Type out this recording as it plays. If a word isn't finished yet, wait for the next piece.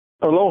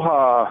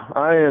Aloha,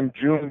 I am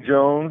June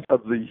Jones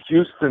of the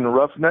Houston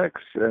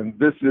Roughnecks, and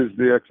this is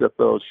the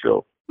XFL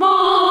Show.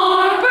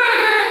 More burger!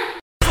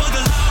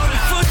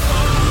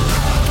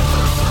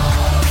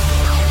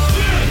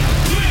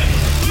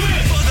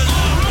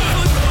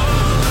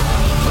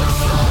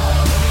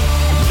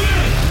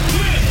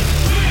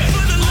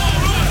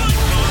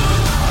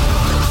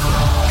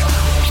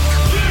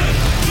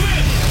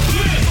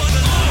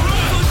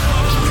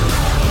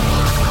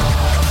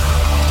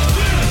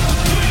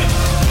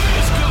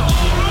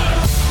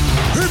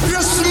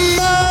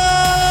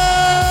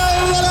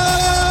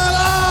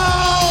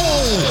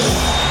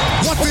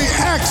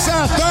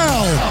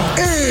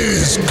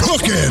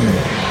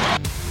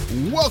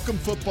 Welcome,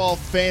 football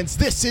fans.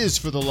 This is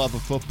For the Love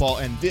of Football,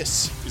 and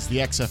this is the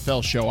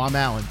XFL Show. I'm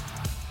Alan.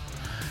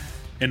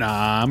 And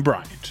I'm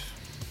Bryant.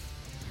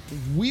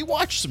 We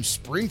watched some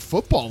spring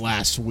football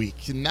last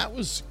week, and that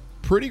was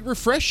pretty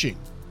refreshing.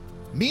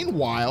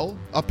 Meanwhile,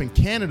 up in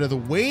Canada, the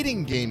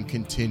waiting game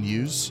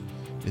continues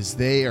as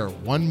they are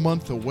 1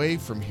 month away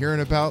from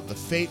hearing about the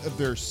fate of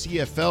their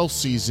CFL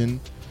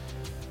season.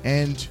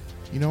 And,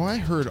 you know, I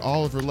heard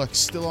Oliver Luck's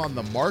still on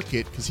the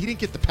market because he didn't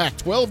get the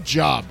Pac-12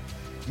 job.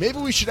 Maybe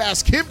we should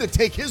ask him to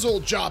take his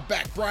old job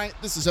back, Bryant.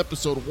 This is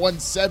episode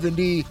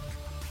 170.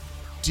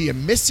 Do you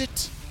miss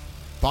it?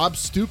 Bob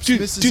Stoops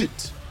misses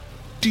it.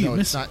 Do you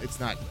miss it? It's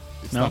not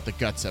the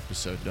Guts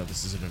episode. No,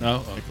 this isn't a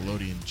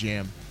Nickelodeon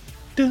jam.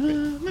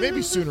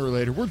 Maybe sooner or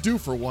later. We're due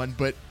for one,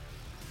 but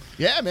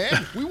yeah,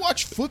 man. We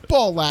watched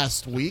football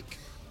last week.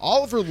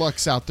 Oliver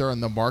Luck's out there on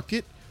the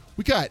market.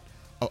 We got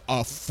a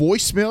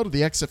voicemail to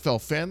the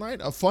XFL fan line.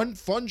 A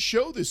fun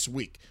show this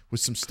week with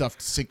some stuff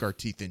to sink our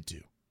teeth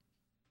into.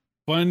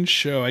 Fun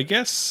show. I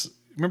guess,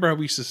 remember how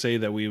we used to say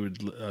that we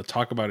would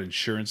talk about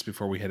insurance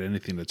before we had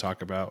anything to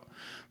talk about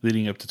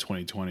leading up to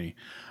 2020?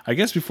 I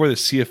guess before the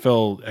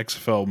CFL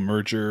XFL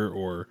merger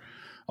or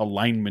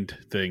alignment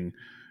thing,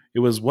 it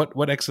was what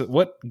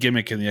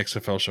gimmick can the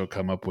XFL show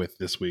come up with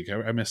this week?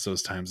 I miss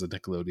those times, the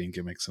Nickelodeon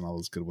gimmicks and all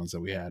those good ones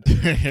that we had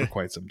for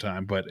quite some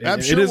time. But I'm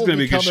sure it is we'll going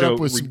to be a good show. Up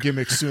with some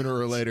gimmicks sooner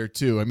or later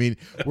too. I mean,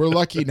 we're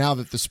lucky now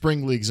that the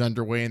spring league's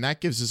underway, and that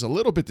gives us a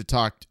little bit to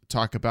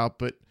talk about.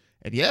 But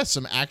and yeah,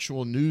 some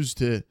actual news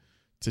to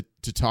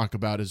talk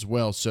about as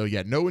well. So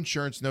yeah, no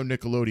insurance, no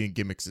Nickelodeon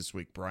gimmicks this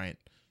week, Bryant.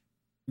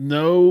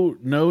 No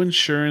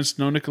insurance,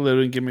 no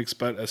Nickelodeon gimmicks,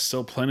 but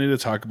still plenty to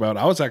talk about.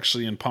 I was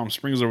actually in Palm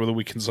Springs over the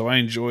weekend, so I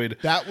enjoyed.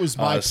 That was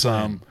my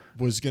plan.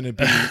 Was going to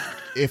be,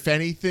 if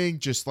anything,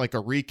 just like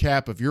a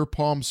recap of your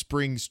Palm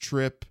Springs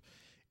trip.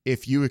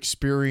 If you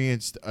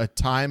experienced a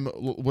time,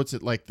 what's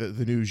it like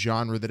the new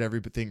genre that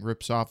everything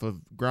rips off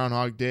of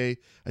Groundhog Day,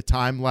 a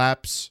time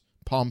lapse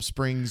Palm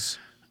Springs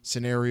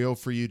scenario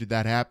for you? Did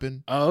that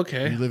happen? Oh,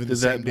 okay. You live in the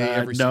same day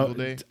every single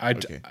day? I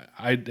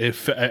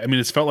mean,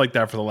 it's felt like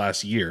that for the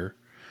last year.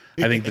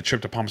 I think the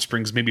trip to Palm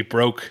Springs maybe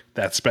broke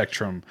that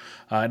spectrum.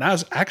 And I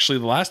was actually,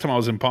 the last time I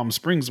was in Palm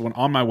Springs, when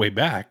on my way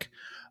back,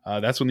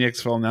 that's when the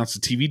XFL announced the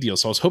TV deal.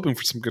 So I was hoping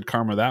for some good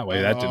karma that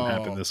way. That didn't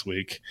happen this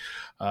week.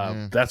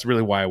 That's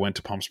really why I went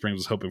to Palm Springs,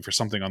 was hoping for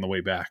something on the way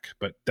back.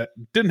 But that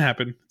didn't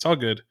happen. It's all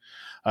good.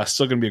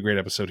 Still going to be a great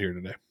episode here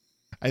today.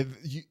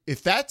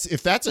 If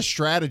that's a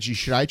strategy,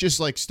 should I just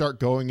like start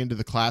going into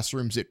the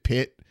classrooms at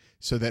Pitt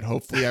so that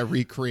hopefully I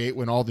recreate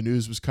when all the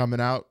news was coming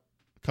out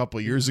a couple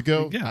of years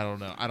ago? Yeah. I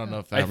don't know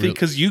if that. I think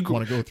because you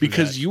want to go through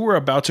because that. You were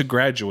about to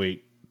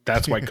graduate.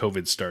 That's why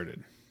COVID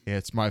started. Yeah,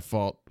 it's my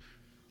fault.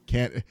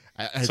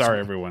 Sorry,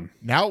 everyone.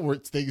 Now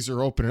things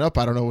are opening up,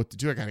 I don't know what to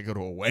do. I got to go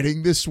to a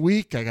wedding this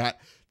week. I got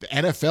the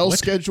NFL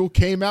schedule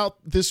came out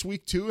this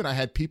week too, and I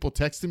had people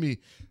texting me,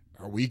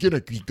 are we going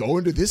to go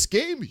into this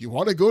game? You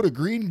want to go to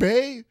Green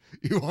Bay?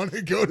 You want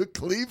to go to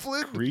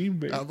Cleveland? Green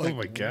Bay? I'm like, oh,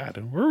 my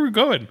God. Where are we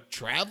going?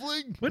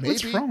 Traveling?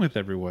 What's wrong with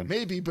everyone?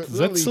 Maybe, but is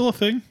that still a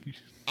thing?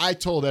 I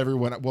told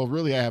everyone, well,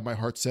 really, I have my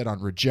heart set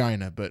on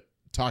Regina, but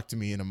talk to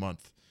me in a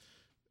month.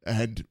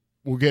 And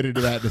we'll get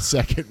into that in a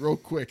second. Real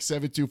quick,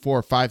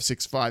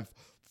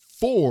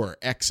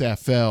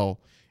 724-565-4XFL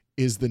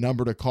is the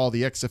number to call.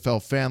 The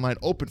XFL fan line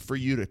open for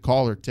you to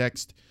call or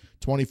text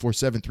 24/7,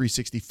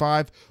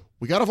 365.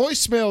 We got a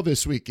voicemail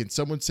this week, and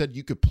someone said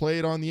you could play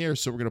it on the air,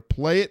 so we're going to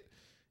play it,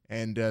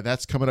 and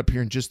that's coming up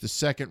here in just a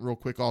second. Real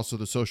quick, also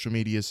the social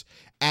medias,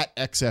 at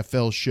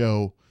XFL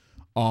Show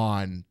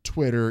on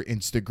Twitter,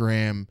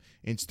 Instagram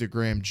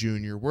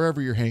Junior,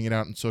 wherever you're hanging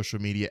out in social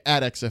media,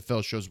 at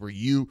XFL Shows where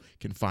you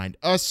can find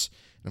us.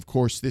 And, of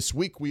course, this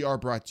week we are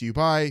brought to you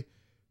by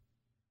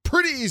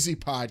Pretty Easy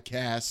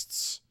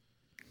Podcasts.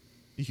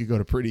 You can go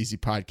to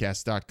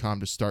prettyeasypodcast.com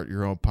to start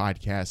your own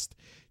podcast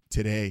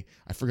today.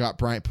 I forgot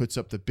Bryant puts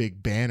up the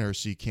big banner,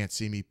 so you can't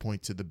see me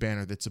point to the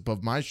banner that's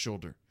above my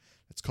shoulder.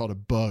 It's called a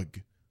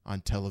bug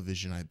on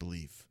television, I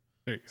believe.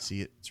 There you go.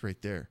 See it? It's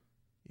right there.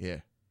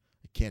 Yeah.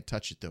 I can't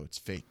touch it, though. It's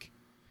fake.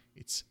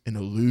 It's an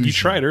illusion. You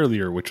tried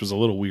earlier, which was a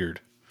little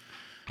weird.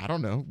 I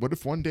don't know. What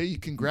if one day you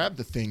can grab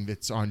the thing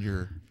that's on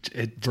your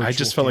I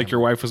just felt like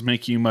your wife was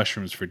making you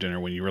mushrooms for dinner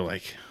when you were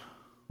like...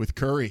 With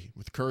curry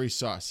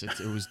sauce.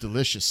 It was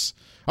delicious.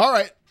 All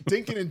right.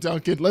 Dinkin' and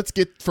Duncan. Let's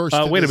get first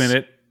to wait this. a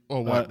minute.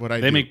 Oh, what I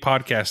they do? make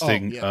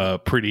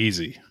podcasting pretty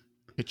easy.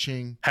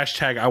 Pitching.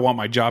 Hashtag I want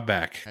my job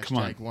back. Come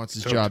on. Wants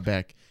his job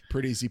back.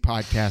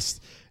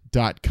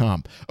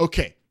 PrettyEasyPodcast.com.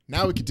 Okay,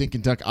 now we can dink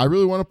and dunk. I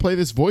really want to play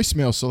this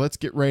voicemail, so let's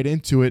get right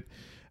into it.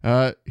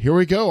 Here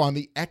we go on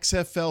the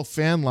XFL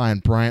fan line,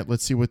 Bryant.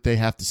 Let's see what they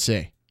have to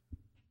say.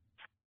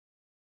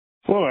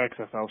 Hello,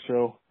 XFL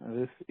show.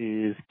 This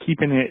is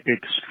Keeping It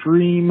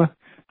Extreme.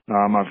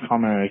 I've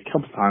commented a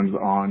couple times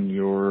on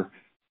your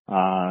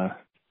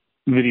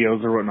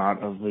videos or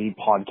whatnot of the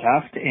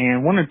podcast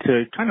and wanted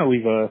to kind of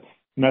leave a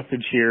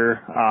message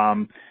here.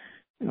 I'm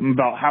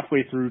about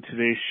halfway through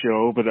today's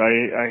show, but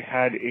I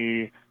had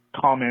a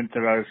comment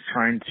that I was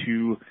trying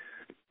to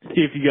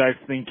see if you guys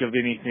think of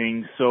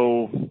anything.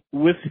 So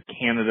with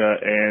Canada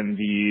and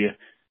the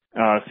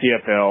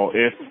CFL,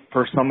 if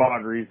for some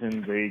odd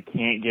reason they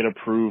can't get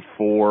approved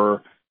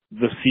for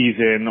the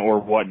season or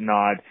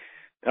whatnot,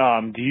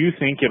 do you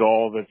think at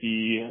all that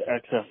the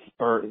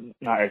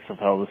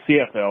the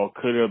CFL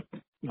could have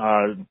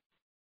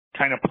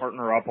kind of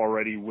partner up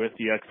already with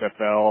the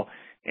XFL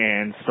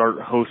and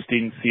start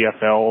hosting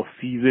CFL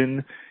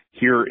season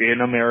here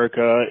in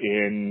America,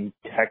 in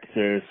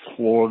Texas,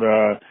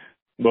 Florida,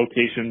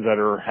 locations that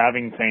are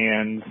having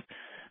fans?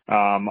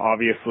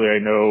 Obviously, I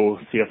know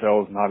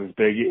CFL is not as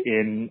big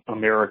in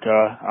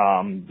America.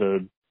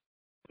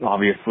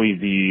 Obviously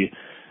the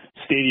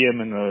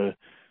stadium and the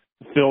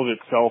field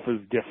itself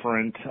is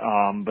different,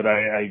 but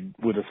I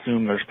would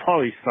assume there's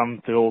probably some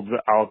fields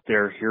out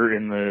there here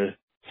in the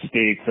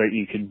States that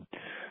you could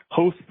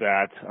host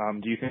that.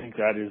 Do you think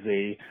that is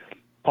a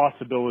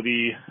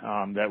possibility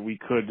that we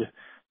could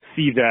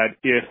see that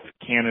if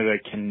Canada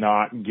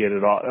cannot get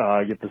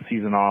the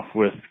season off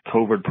with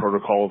COVID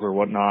protocols or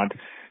whatnot?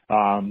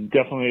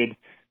 Definitely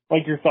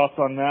like your thoughts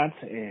on that,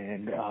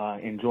 and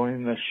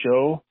enjoying the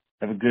show.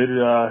 Have a good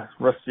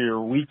rest of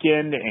your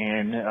weekend,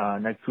 and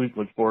next week,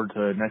 look forward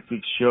to next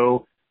week's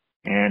show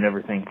and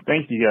everything.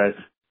 Thank you, guys.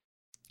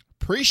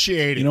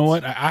 Appreciate it. You know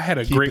what? I had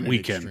a great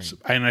weekend,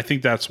 and I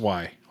think that's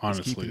why,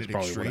 honestly, it's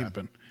probably extreme. what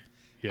happened.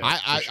 Yeah,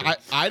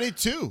 I did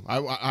too.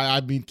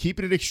 I mean,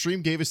 keeping it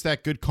extreme gave us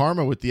that good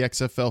karma with the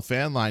XFL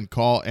fan line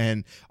call,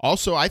 and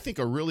also I think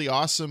a really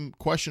awesome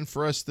question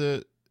for us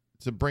to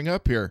bring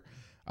up here.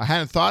 I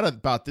hadn't thought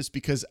about this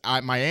because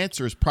my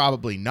answer is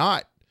probably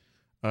not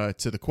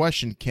to the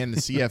question, can the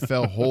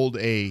CFL hold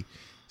a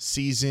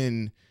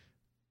season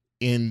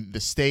in the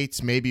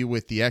States, maybe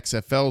with the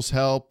XFL's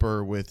help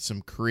or with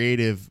some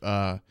creative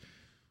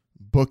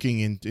booking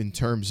in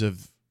terms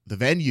of the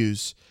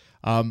venues?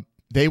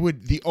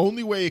 The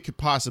only way it could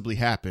possibly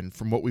happen,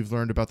 from what we've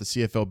learned about the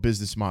CFL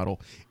business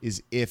model,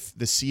 is if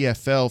the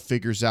CFL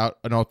figures out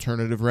an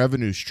alternative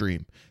revenue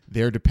stream.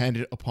 They're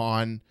dependent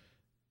upon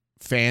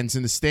fans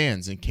in the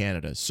stands in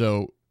Canada.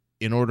 So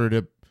in order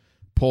to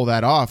pull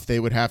that off, they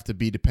would have to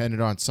be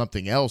dependent on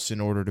something else in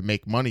order to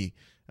make money.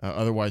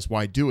 Otherwise,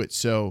 why do it?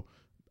 So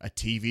a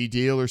TV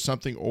deal or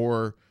something,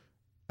 or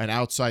an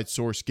outside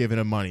source giving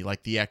them money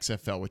like the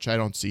XFL, which I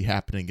don't see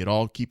happening at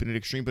all, keeping it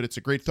extreme, but it's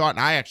a great thought,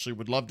 and I actually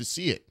would love to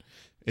see it.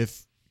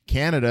 If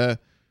Canada,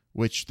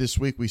 which this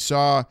week we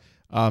saw,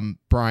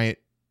 Bryant,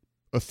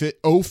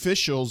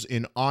 officials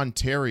in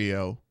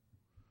Ontario,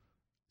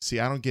 see,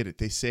 I don't get it.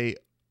 They say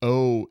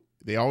O,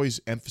 they always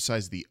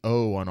emphasize the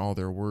O on all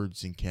their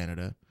words in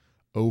Canada.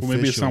 Well,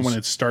 maybe it's not when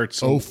it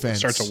starts a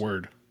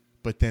word.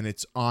 But then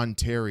it's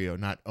Ontario,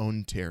 not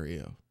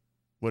Ontario.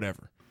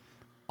 Whatever.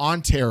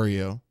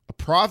 Ontario, a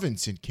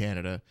province in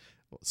Canada.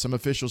 Some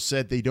officials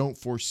said they don't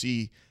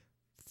foresee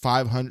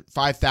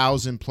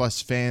 5,000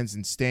 plus fans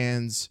in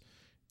stands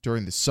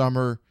during the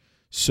summer.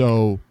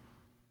 So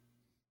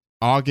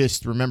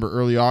August, remember,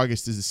 early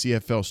August is the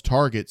CFL's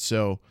target.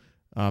 So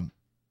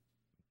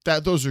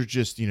those are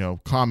just,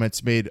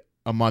 comments made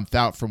a month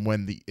out from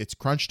when it's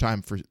crunch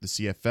time for the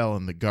CFL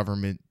and the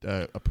government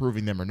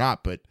approving them or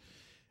not. But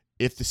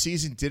if the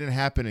season didn't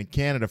happen in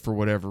Canada for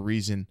whatever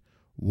reason,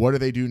 what do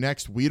they do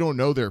next? We don't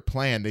know their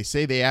plan. They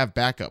say they have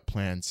backup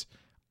plans.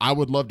 I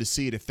would love to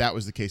see it if that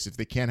was the case. If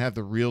they can't have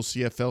the real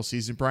CFL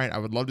season, Brian, I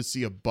would love to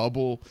see a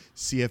bubble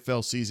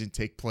CFL season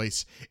take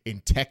place in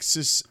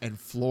Texas and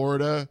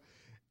Florida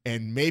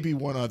and maybe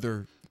one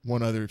other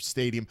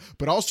stadium.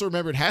 But also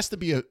remember, it has to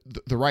be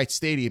the right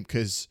stadium,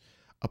 because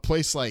a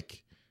place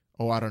like,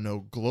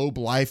 Globe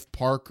Life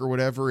Park or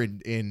whatever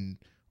in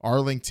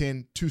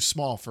Arlington, too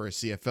small for a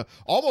CFL.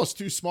 Almost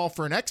too small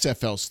for an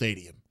XFL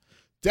stadium.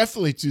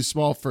 Definitely too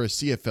small for a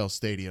CFL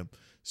stadium.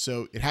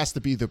 So it has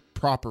to be the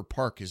proper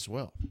park as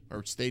well,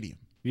 or stadium.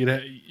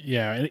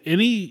 Yeah.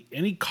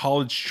 Any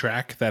college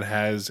track that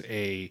has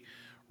any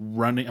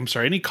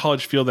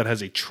college field that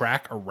has a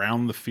track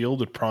around the field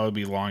would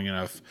probably be long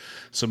enough.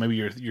 So maybe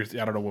you're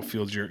I don't know what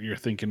fields you're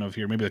thinking of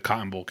here. Maybe the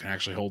Cotton Bowl can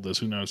actually hold this.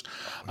 Who knows?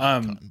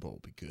 Cotton Bowl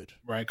would be good.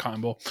 Right,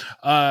 Cotton Bowl.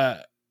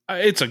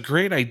 It's a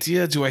great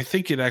idea. Do I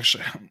think it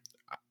actually?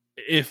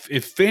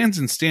 If fans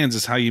in stands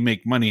is how you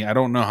make money, I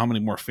don't know how many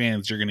more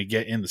fans you're going to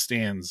get in the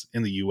stands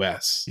in the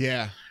U.S.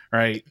 Yeah.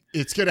 Right.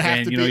 It's going to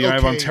have to be. You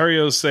have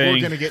Ontario saying we're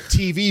going to get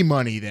TV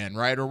money then,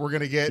 right? Or we're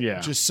going to get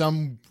just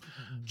some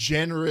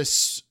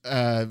generous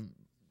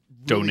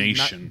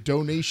donation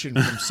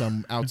from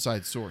some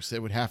outside source.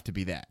 It would have to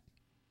be that.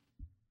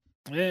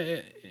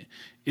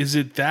 Is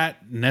it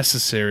that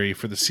necessary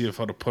for the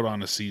CFL to put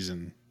on a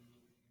season?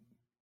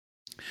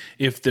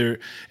 If they're,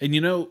 and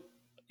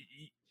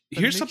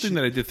here's something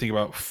that I did think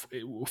about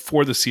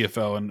for the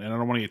CFL, and I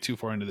don't want to get too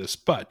far into this,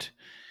 but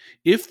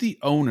if the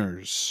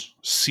owners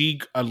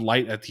see a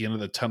light at the end of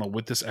the tunnel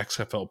with this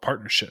XFL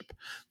partnership,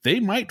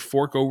 they might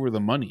fork over the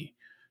money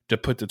to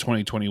put the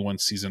 2021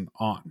 season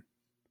on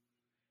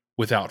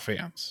without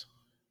fans.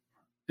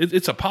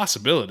 It's a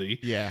possibility.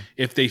 Yeah.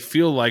 If they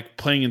feel like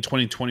playing in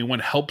 2021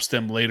 helps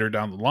them later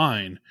down the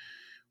line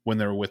when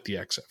they're with the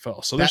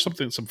XFL. So there's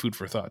some food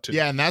for thought too.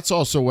 Yeah, and that's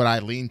also what I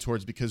lean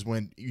towards, because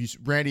when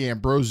Randy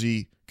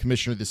Ambrosie,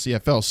 commissioner of the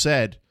CFL,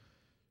 said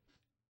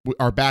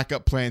our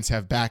backup plans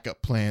have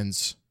backup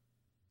plans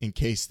in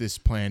case this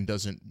plan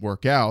doesn't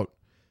work out,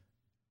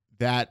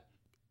 that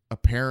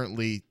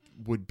apparently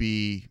would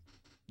be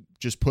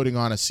just putting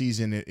on a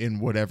season in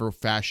whatever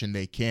fashion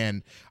they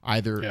can,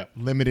 either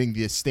limiting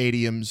the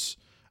stadiums,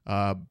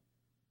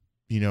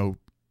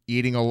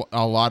 eating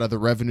a lot of the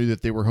revenue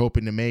that they were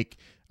hoping to make.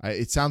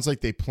 It sounds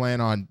like they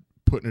plan on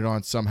putting it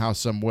on somehow,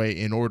 some way,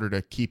 in order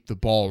to keep the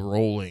ball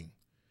rolling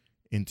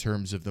in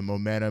terms of the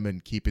momentum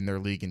and keeping their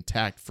league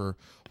intact for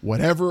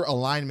whatever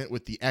alignment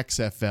with the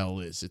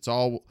XFL is. It's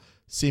all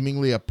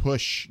seemingly a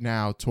push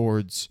now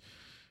towards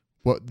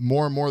what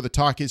more and more the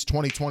talk is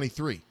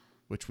 2023,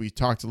 which we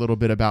talked a little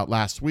bit about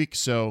last week.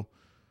 So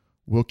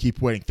we'll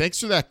keep waiting. Thanks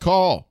for that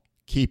call,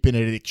 keeping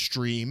it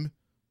extreme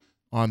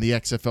on the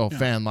XFL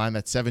fan line.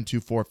 That's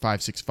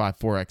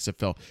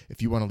 724-5654-XFL.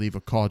 If you want to leave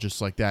a call just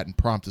like that and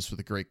prompt us with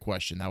a great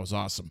question, that was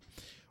awesome.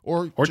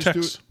 Or just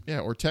text.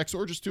 Or text,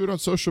 or just do it on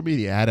social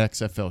media at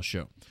XFL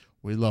Show.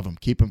 We love them.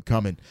 Keep them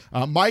coming.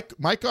 Mike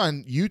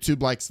on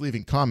YouTube likes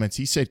leaving comments.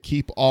 He said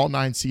keep all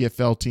 9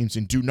 CFL teams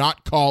and do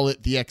not call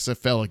it the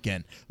XFL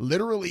again.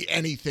 Literally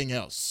anything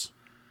else.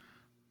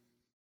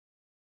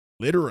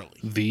 Literally.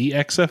 The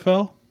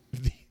XFL?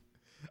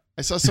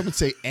 I saw someone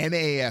say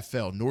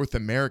NAFL, North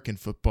American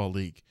Football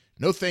League.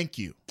 No, thank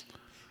you.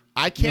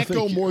 I can't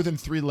go more than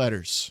 3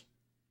 letters.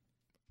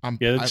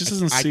 It just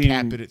doesn't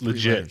seem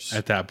legit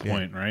at that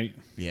point, right?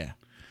 Yeah.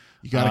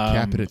 You got to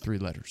cap it at 3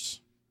 letters.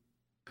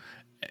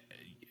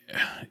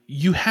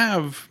 You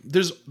have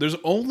there's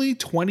only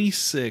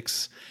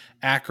 26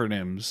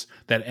 acronyms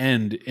that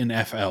end in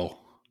FL,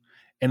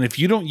 and if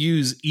you don't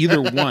use either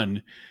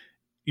one,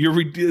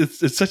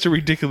 it's such a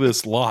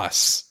ridiculous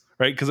loss,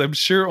 right? Because I'm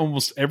sure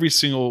almost every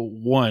single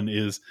one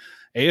is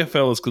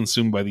AFL is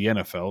consumed by the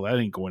NFL. That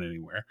ain't going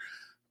anywhere,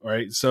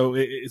 right? So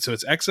it's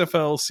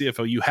XFL,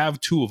 CFL. You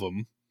have 2 of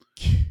them,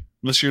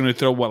 unless you're going to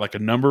throw like a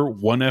number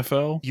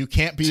 1FL. You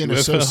can't be an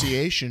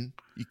association.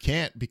 You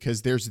can't,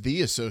 because there's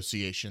the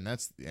association.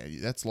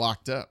 That's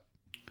locked up.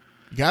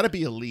 You got to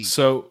be a league.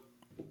 So,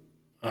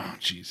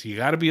 you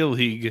got to be a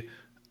league.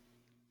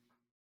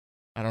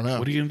 I don't know.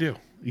 What are you going to do?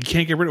 You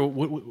can't get rid of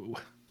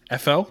what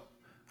FL,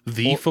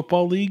 the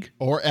football league,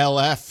 or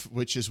LF,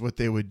 which is what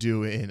they would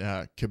do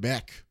in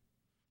Quebec,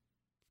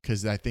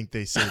 because I think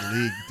they say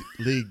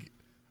league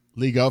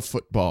of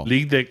football,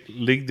 Ligue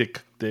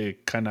de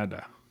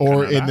Canada.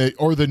 Or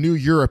the new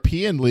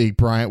European League,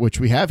 Bryant,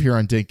 which we have here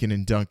on Dinkin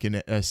and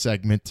Duncan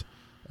segment,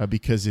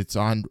 because it's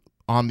on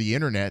the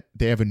internet.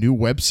 They have a new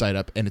website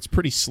up, and it's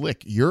pretty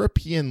slick.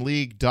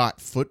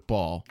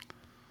 EuropeanLeague.football.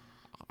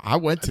 I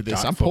went to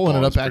this. I'm pulling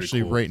it up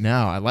actually right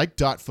now. I like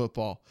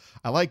 .football.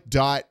 I like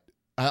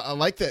I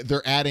like that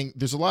they're adding.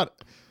 There's a lot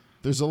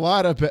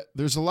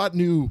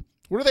new.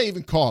 What are they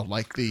even called?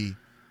 Like the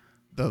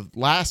 .com,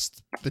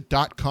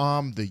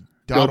 the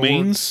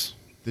domains. .org.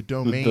 The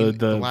domain,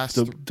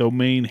 the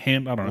domain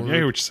hand. I don't know. I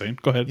hear what you're saying.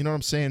 Go ahead. You know what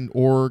I'm saying?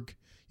 Org.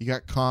 You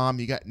got .com.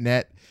 You got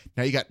 .net.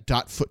 Now you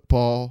got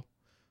 .football.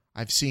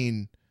 I've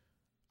seen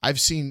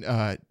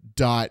a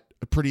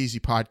Pretty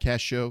Easy podcast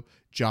show.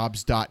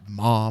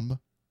 Jobs.mom.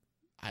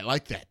 I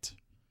like that.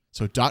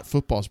 So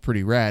 .football is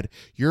pretty rad.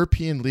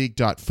 European League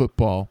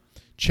 .football.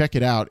 Check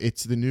it out.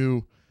 It's the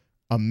new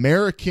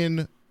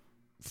American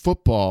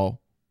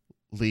Football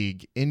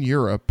League in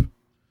Europe.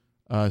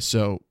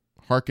 So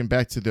harken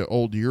back to the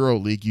old Euro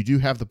League. You do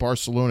have the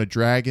Barcelona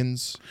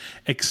Dragons.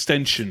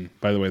 Extension,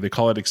 by the way. They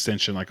call it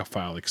extension, like a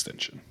file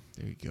extension.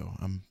 There you go.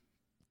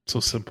 So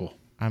simple.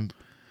 I'm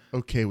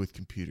okay with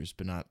computers,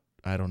 but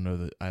I don't know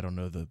the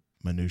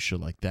minutia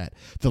like that.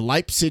 The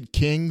Leipzig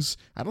Kings,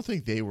 I don't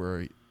think they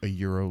were a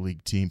Euro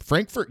League team.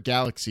 Frankfurt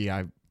Galaxy,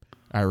 I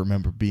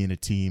remember being a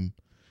team.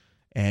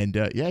 And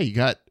you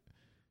got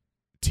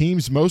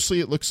teams mostly,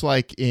 it looks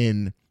like,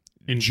 in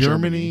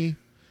Germany.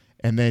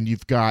 And then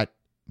you've got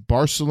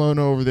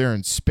Barcelona over there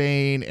in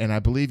Spain, and I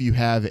believe you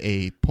have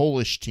a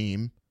Polish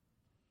team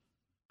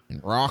in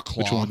Wrocław.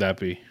 Which one would that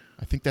be?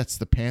 I think that's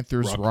the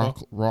Panthers.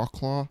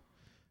 Wrocław.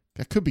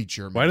 That could be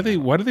German. Why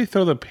do they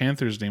throw the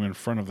Panthers name in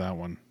front of that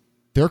one?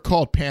 They're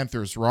called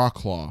Panthers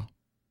Wrocław,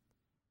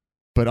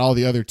 but all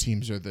the other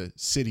teams are the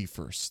city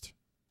first.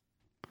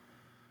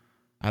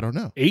 I don't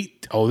know.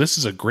 8. Oh, this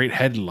is a great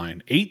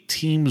headline. 8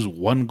 teams,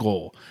 1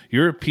 goal.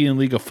 European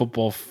League of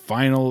Football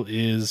final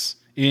is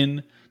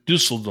in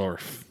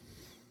Dusseldorf.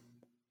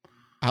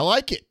 I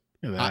like it.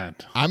 Look at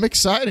that. I'm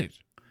excited.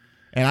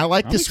 And I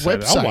like this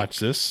excited. website. I'll watch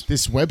this.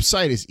 This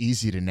website is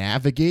easy to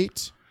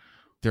navigate.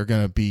 They're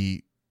going to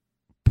be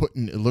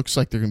it looks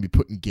like they're going to be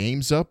putting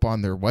games up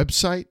on their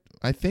website,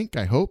 I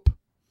hope.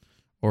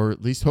 Or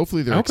at least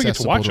hopefully they're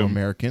accessible to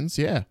Americans.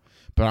 Yeah.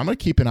 But I'm going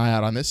to keep an eye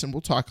out on this, and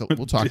we'll talk about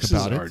it. This is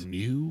our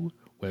new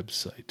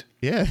website.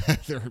 Yeah,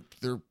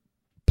 they're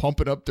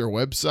pumping up their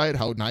website,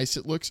 how nice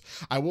it looks.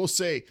 I will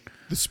say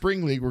the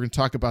Spring League, we're going to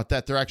talk about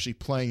that. They're actually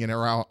playing it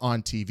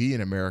on TV in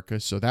America,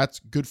 so that's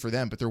good for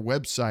them. But their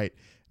website,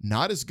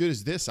 not as good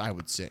as this, I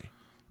would say.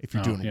 If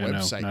you're doing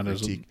website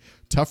critique,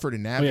 tougher to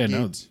navigate.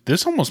 Oh,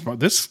 yeah,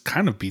 this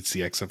kind of beats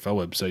the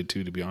XFL website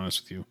too, to be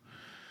honest with you.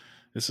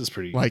 This is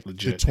pretty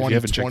legit. If you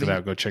haven't checked it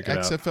out, go check it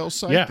out. XFL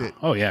site. Yeah.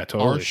 Oh yeah,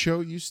 totally. Our show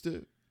used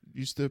to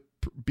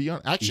be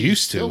on. Actually,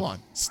 still on.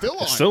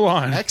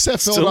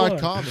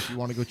 XFL.com if you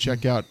want to go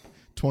check out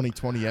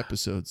 2020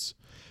 episodes.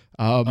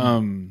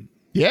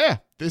 Yeah,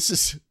 this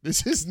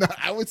is not.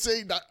 I would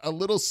say not a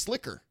little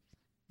slicker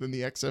than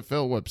the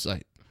XFL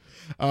website.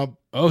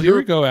 Here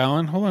we go,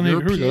 Alan. Hold on.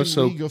 Here we go.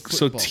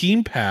 So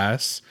Team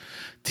Pass,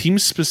 team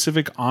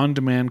specific on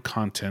demand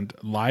content,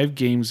 live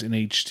games in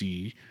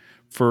HD.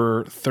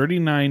 For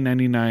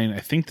 $39.99, I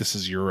think this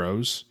is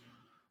euros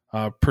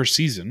per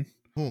season.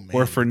 Oh, man,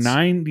 or for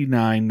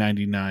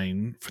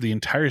 $99.99 for the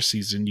entire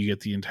season, you get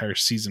the entire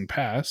season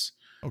pass.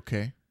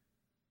 Okay.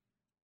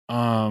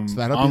 So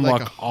that'll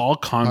unlock like all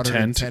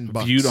content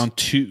viewed on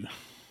 2.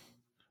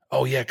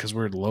 Oh yeah, because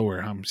we're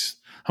lower. How much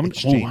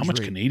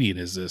Canadian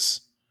is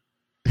this?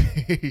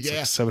 It's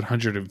like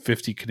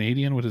 750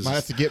 Canadian. What is Might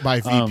this? have to get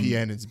my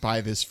VPN and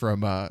buy this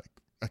from a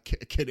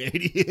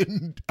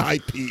Canadian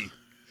IP.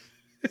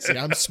 See,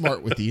 I'm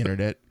smart with the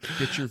internet.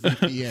 Get your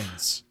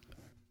VPNs.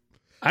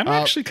 I'm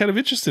actually kind of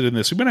interested in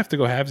this. We might have to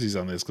go halvesies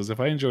on this because if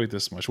I enjoy it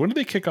this much, when do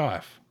they kick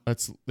off?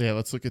 Let's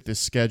look at this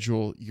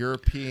schedule.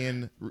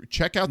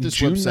 Check out this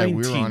June website. 19th.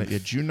 We were on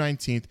it. June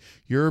 19th,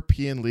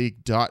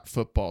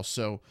 EuropeanLeague.football.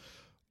 So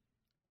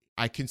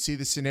I can see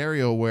the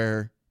scenario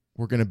where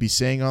we're going to be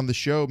saying on the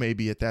show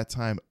maybe at that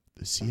time,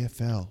 the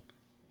CFL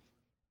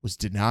was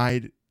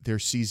denied their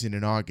season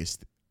in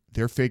August.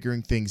 They're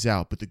figuring things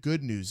out. But the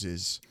good news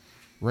is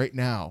right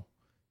now,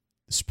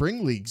 the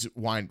Spring Leagues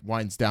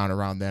winds down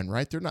around then,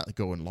 right? They're not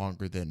going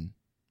longer than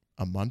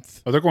a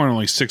month. Oh, they're going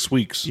only 6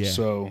 weeks. Yeah.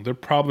 So they're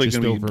probably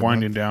going to be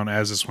winding down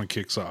as this one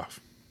kicks off.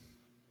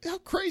 How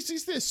crazy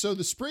is this? So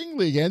the Spring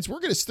League ends. We're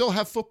going to still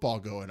have football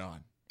going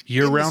on.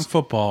 Year-round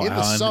football,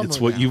 Alan. It's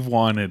what you've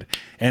wanted.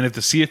 And if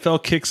the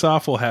CFL kicks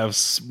off, we'll have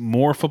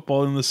more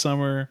football in the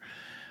summer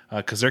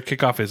because their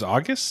kickoff is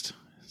August.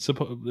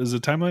 Is the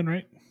timeline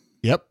right?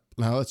 Yep.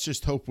 Now let's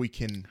just hope we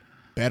can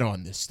bet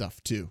on this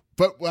stuff too.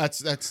 But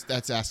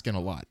that's asking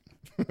a lot.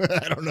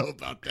 I don't know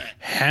about that.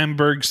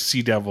 Hamburg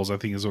Sea Devils, I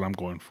think, is what I'm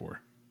going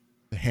for.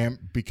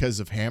 Because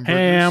of hamburgers?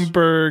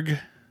 Hamburg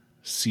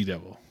Sea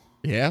Devil.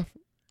 Yeah.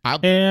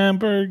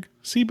 Hamburg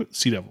Sea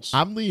Devils.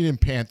 I'm leaning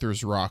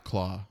Panthers Raw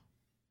Claw.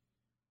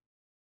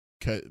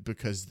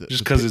 Because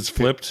it's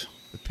flipped.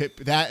 The Pitt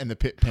and the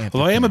Pitt Panthers.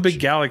 Although I am a big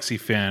Galaxy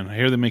fan, I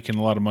hear they're making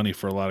a lot of money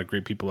for a lot of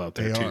great people out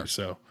there too.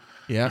 So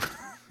yeah,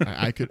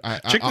 I could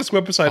check this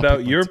website out.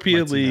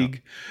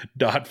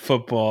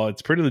 EuropeanLeague.football.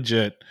 It's pretty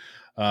legit.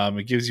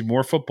 It gives you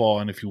more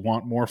football, and if you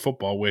want more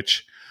football,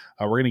 which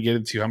we're going to get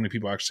into how many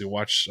people actually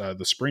watched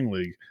the Spring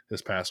League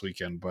this past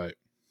weekend, but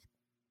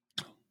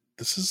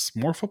this is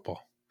more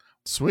football.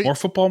 Sweet, more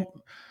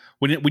football.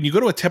 When you go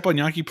to a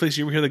teppanyaki place,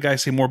 you ever hear the guy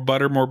say "more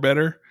butter, more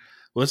better"?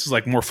 Well, this is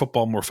like more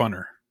football, more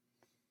funner.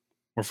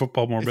 More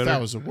football, more better. That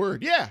was a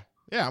word. Yeah,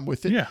 I'm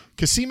with it. Yeah.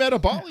 Kasim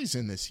Edebali's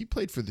in this. He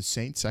played for the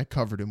Saints. I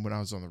covered him when I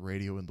was on the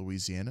radio in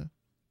Louisiana.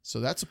 So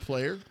that's a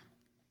player.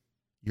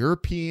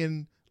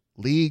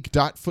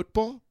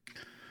 EuropeanLeague.football.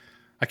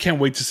 I can't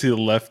wait to see the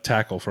left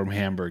tackle from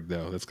Hamburg,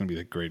 though. That's going to be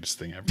the greatest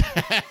thing ever.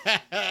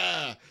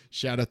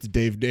 Shout out to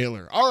Dave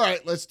Naylor. All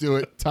right, let's do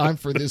it. Time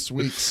for this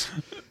week's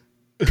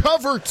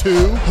Cover 2.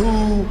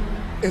 Who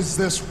is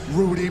this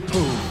Rudy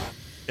Poo?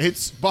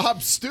 It's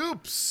Bob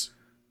Stoops,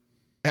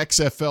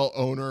 XFL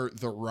owner,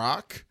 The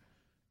Rock.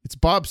 It's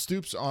Bob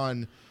Stoops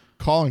on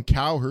Colin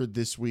Cowherd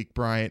this week,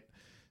 Bryant,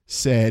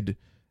 said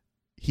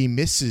he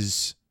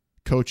misses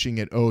coaching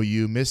at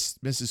OU,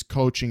 misses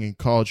coaching in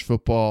college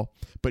football,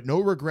 but no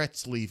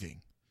regrets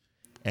leaving.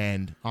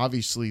 And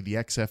obviously the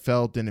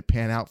XFL didn't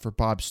pan out for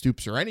Bob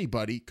Stoops or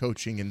anybody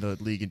coaching in the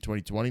league in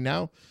 2020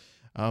 now.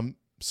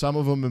 Some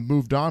of them have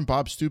moved on.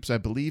 Bob Stoops, I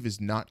believe,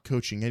 is not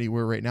coaching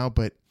anywhere right now,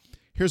 but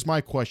here's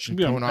my question.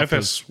 He's going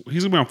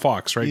to be on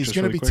Fox, right? He's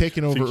going to be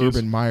taking over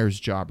Urban Meyer's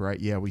job, right?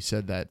 Yeah, we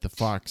said that. The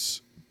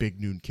Fox big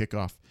noon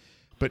kickoff.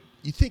 But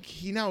you think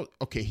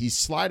he's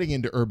sliding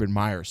into Urban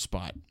Meyer's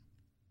spot.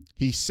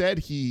 He said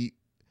he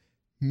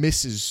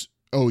misses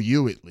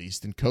OU at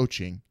least in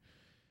coaching.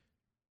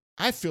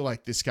 I feel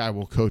like this guy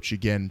will coach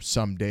again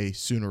someday,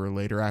 sooner or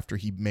later, after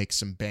he makes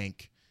some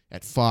bank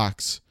at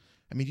Fox.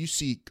 I mean, you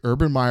see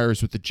Urban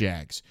Meyers with the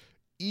Jags.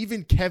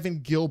 Even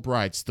Kevin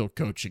Gilbride still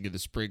coaching in the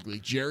spring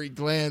league. Jerry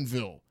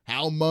Glanville,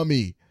 Hal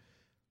Mummy.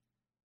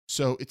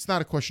 So it's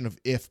not a question of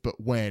if,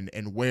 but when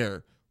and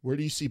where. Where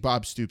do you see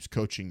Bob Stoops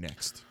coaching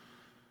next?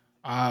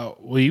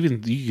 Well,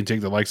 even you can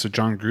take the likes of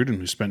John Gruden,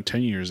 who spent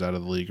 10 years out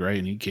of the league, right?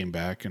 And he came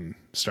back and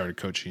started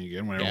coaching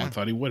again when everyone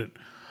thought he wouldn't.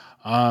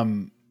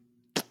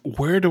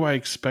 Where do I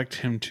expect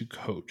him to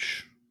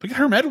coach? Look at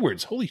Herm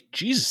Edwards. Holy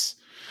Jesus.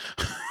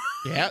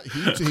 Yeah,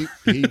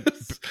 he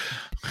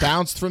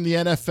bounced from the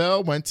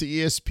NFL, went to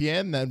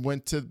ESPN, then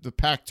went to the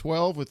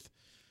Pac-12 with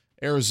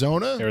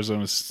Arizona.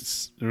 Arizona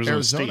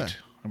State,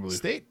 I believe.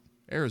 State?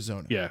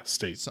 Arizona. Yeah,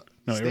 State. State?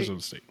 Arizona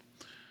State.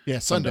 Yeah,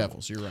 Sun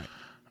Devils. You're right.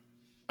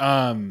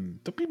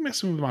 Don't be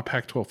messing with my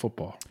Pac-12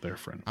 football there,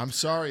 friend. I'm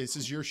sorry. This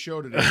is your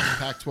show today.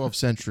 Pac-12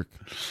 centric.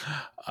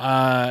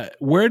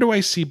 Where do I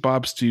see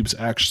Bob Stoops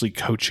actually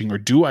coaching, or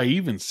do I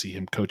even see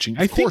him coaching?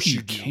 I think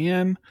you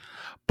can,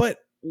 but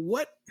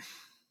what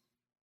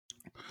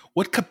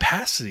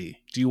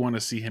capacity do you want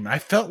to see him? I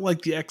felt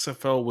like the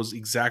XFL was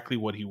exactly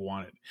what he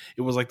wanted.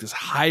 It was like this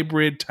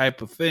hybrid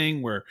type of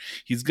thing where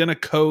he's going to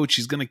coach,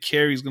 he's going to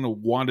care, he's going to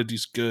want to do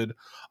good.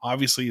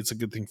 Obviously, it's a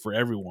good thing for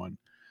everyone.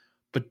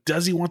 But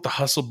does he want the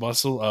hustle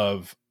bustle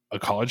of a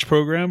college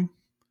program?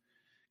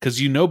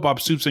 Because Bob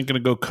Stoops ain't going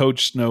to go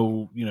coach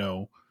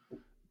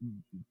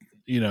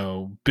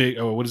big,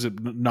 what is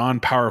it,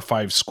 non-Power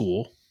 5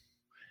 school.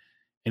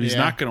 And he's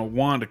not going to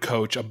want to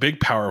coach a big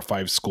Power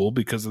 5 school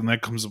because then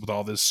that comes with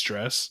all this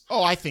stress.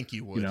 Oh, I think he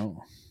would.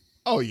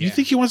 Oh, yeah. You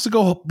think he wants to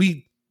go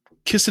be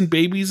kissing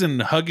babies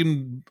and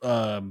hugging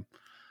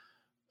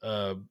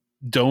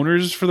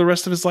donors for the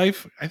rest of his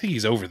life? I think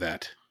he's over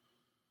that.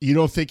 You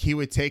don't think he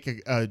would take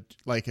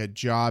a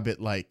job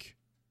at like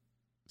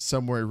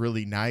somewhere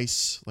really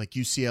nice, like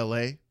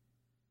UCLA?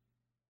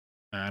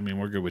 I mean,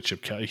 we're good with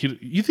Chip Kelly.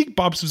 You think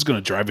Bob Stoops is going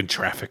to drive in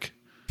traffic?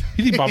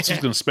 You think Bob Stoops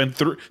is going to spend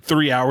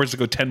 3 hours to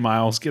go 10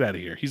 miles? Get out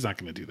of here. He's not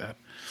going to do that.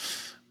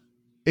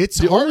 It's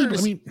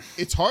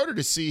harder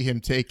to see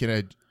him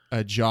taking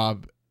a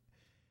job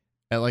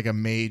at like a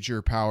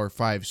major Power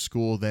 5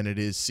 school than it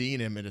is seeing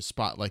him in a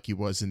spot like he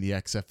was in the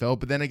XFL.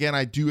 But then again,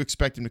 I do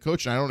expect him to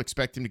coach, and I don't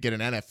expect him to get an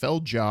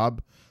NFL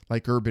job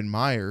like Urban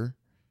Meyer.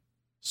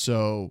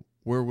 So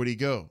where would he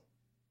go?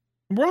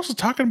 We're also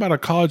talking about a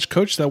college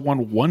coach that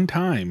won one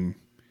time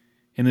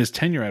in his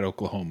tenure at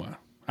Oklahoma.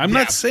 I'm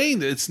not saying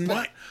that it's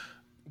not.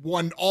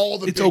 Won all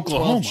the Big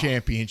 12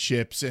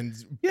 championships and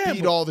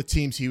beat all the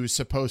teams he was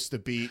supposed to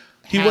beat.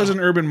 He wasn't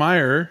Urban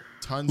Meyer,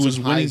 who was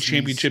winning Heisman's.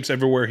 Championships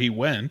everywhere he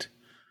went.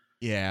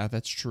 Yeah,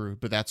 that's true.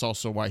 But that's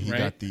also why he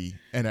got the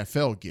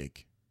NFL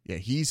gig. Yeah,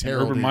 he's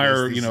heralded Urban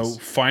Meyer,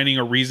 finding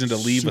a reason to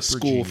leave a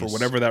school for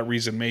whatever that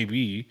reason may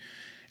be,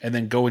 and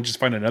then go and just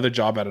find another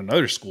job at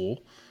another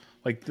school.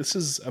 Like, this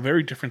is a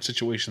very different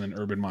situation than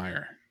Urban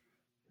Meyer.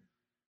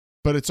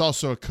 But it's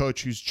also a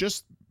coach who's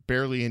just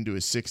barely into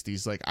his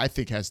 60s. Like, I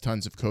think has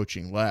tons of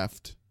coaching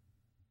left.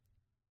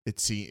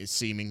 It's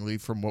seemingly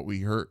from what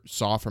we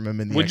saw from him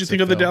in the What did you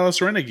think of the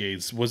Dallas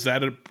Renegades? Was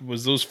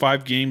those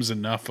 5 games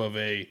enough of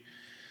a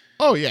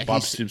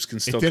Bob Stoops can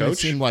still coach? It didn't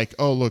seem like,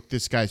 oh, look,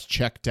 this guy's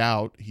checked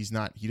out. He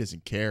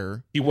doesn't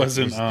care. He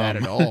wasn't that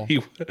at all.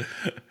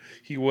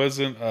 He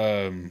wasn't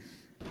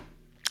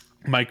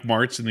Mike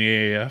Martz in the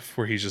AAF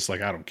where he's just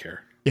like, I don't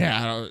care.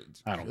 Yeah,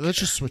 I don't Let's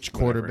just switch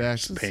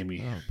quarterbacks. Just pay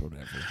me. Oh,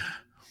 whatever.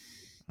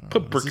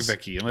 Put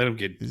Berkovecki and let him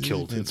get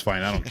killed. It's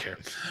fine. I don't care.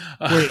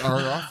 Wait, our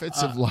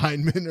offensive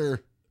linemen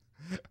are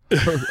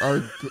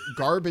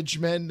garbage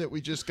men that we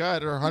just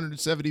got are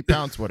 170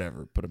 pounds,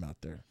 whatever. Put them out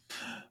there.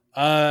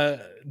 I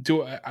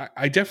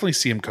definitely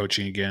see him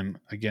coaching again.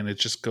 Again, it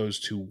just goes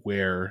to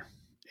where,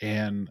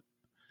 and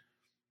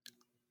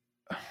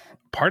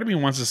part of me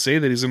wants to say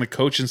that he's going to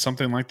coach in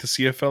something like the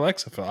CFL,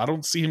 XFL. I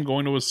don't see him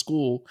going to a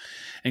school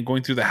and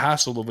going through the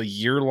hassle of a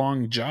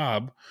year-long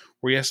job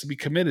where he has to be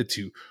committed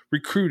to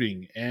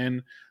recruiting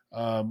and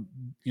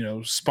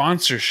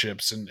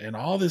sponsorships and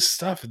all this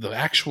stuff, the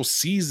actual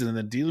season, and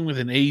then dealing with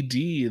an AD,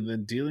 and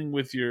then dealing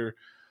with your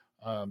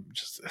I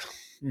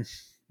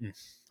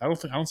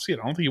don't see it.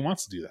 I don't think he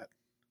wants to do that,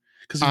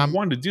 because if he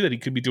wanted to do that, he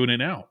could be doing it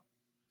now.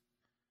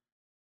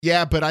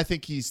 Yeah, but I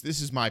think this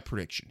is my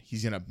prediction.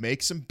 He's going to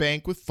make some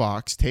bank with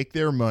Fox, take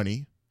their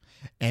money,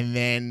 and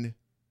then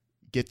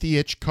get the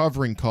itch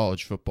covering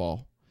college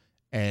football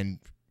and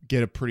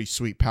get a pretty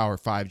sweet Power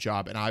 5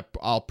 job. And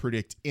I'll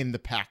predict in the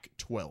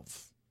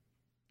Pac-12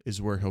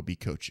 is where he'll be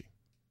coaching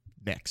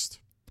next.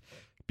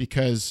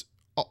 Because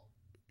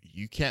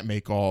you can't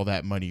make all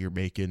that money you're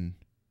making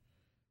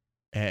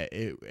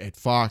at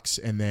Fox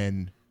and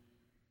then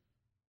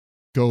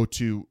go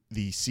to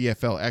the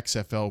CFL,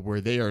 XFL,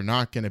 where they are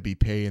not going to be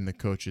paying the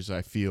coaches,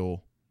 I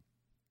feel.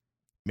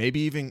 Maybe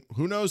even,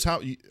 who knows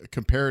how,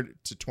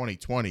 compared to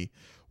 2020,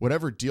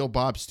 whatever deal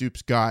Bob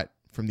Stoops got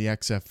from the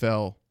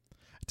XFL,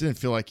 it didn't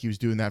feel like he was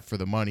doing that for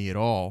the money at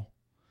all.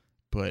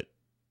 But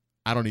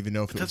I don't even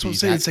know if that's what I'm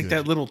saying. It's like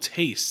that little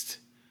taste.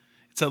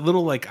 It's a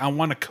little like, I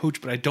want to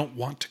coach, but I don't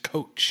want to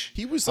coach.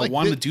 He was I like,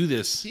 want to do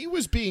this. He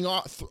was being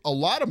a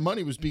lot of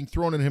money was being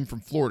thrown at him from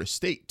Florida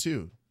State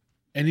too,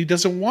 and he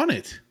doesn't want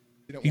it.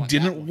 He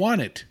didn't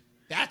want it.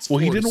 That's well,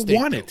 Florida he didn't State,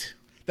 want though. it.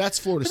 That's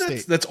Florida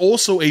State. That's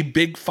also a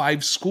Big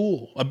 5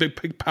 school, a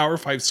big Power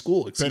 5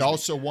 school. But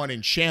also one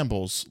in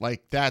shambles.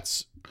 Like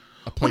that's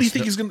a place. What do you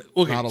think he's going to?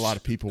 Okay, not a lot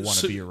of people want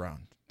to be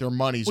around. Their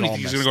money's what do you all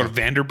think messed he's going to go up.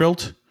 to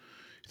Vanderbilt? You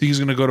think he's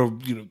going to go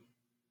to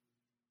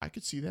I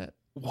could see that.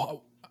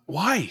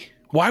 Why?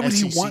 Why would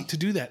he SEC. want to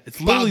do that? It's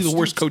literally Bob the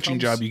worst Stoops coaching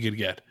comes- job you could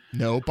get.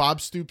 No,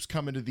 Bob Stoops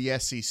coming to the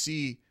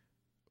SEC.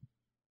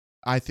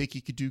 I think he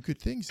could do good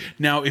things.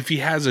 Now, if he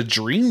has a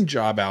dream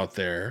job out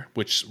there,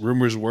 which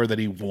rumors were that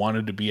he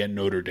wanted to be at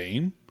Notre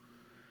Dame,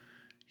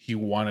 he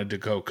wanted to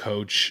go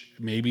coach,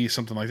 maybe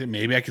something like that.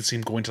 Maybe I could see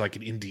him going to like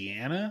an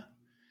Indiana,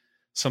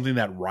 something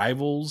that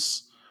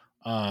rivals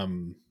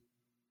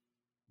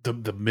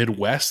the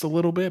Midwest a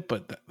little bit.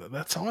 But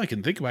that's all I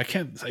can think of. I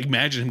can't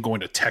imagine him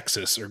going to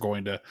Texas or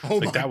going to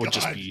like that. Would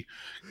just be.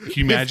 Can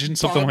you imagine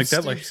something Bob like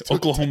that, like Stoops took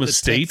Oklahoma the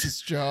State Texas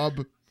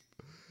job?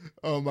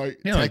 Oh my!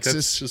 Yeah, like Texas,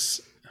 that's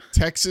just.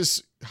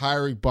 Texas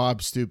hiring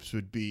Bob Stoops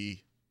would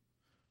be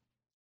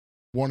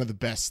one of the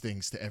best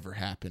things to ever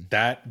happen.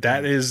 That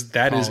is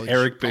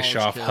Eric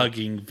Bischoff college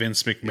hugging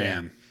Vince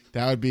McMahon.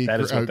 That would be That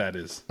is what that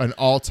is. An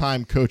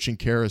all-time coaching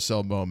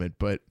carousel moment,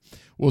 but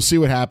we'll see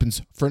what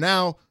happens. For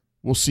now,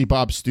 we'll see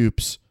Bob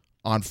Stoops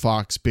on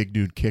Fox Big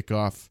Noon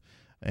Kickoff,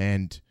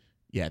 and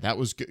yeah, that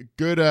was good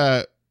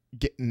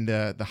getting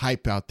the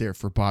hype out there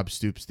for Bob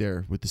Stoops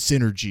there with the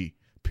synergy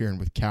appearing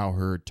with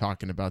Cowherd,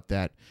 talking about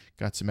that.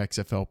 Got some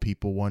XFL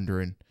people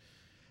wondering.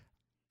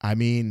 I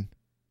mean,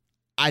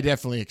 I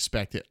definitely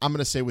expect it. I'm going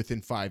to say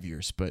within 5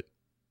 years, but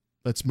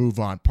let's move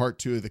on. Part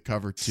 2 of the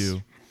Cover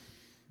 2,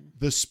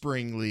 the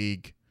Spring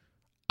League.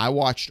 I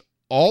watched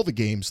all the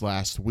games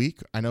last week.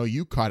 I know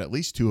you caught at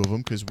least 2 of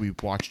them because we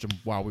watched them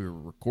while we were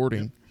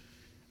recording.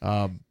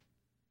 It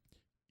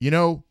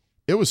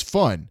was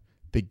fun.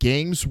 The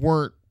games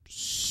weren't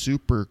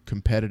super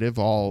competitive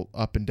all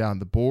up and down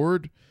the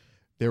board.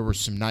 There were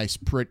some nice,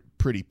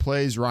 pretty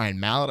plays. Ryan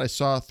Mallett, I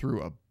saw,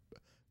 threw a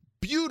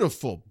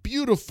beautiful,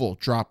 beautiful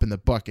drop in the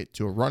bucket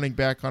to a running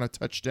back on a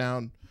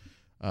touchdown.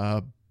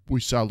 We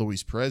saw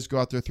Luis Perez go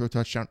out there, throw a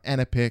touchdown and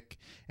a pick,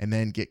 and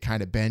then get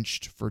kind of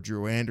benched for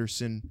Drew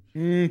Anderson.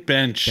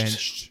 Benched.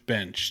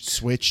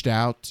 Switched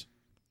out.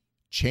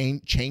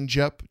 Change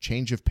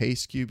of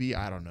pace QB.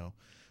 I don't know.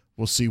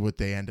 We'll see what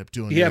they end up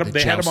doing. They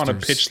had him on a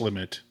pitch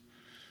limit.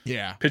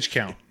 Yeah. Pitch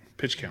count.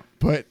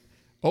 But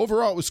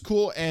overall, it was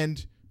cool,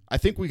 and I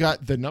think we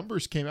got the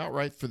numbers came out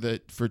right for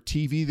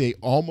TV. They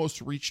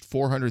almost reached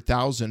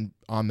 400,000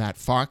 on that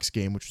Fox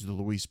game, which was the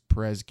Luis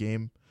Perez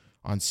game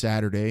on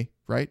Saturday,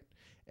 right?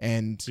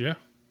 And yeah,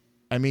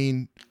 I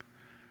mean,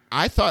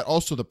 I thought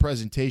also the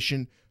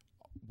presentation,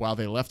 while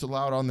they left a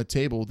lot on the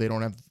table, they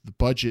don't have the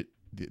budget.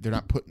 They're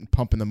not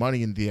pumping the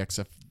money in the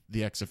XFL.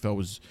 The XFL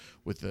was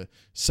with the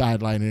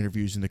sideline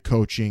interviews and the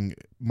coaching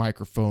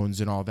microphones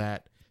and all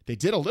that. They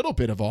did a little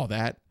bit of all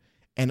that,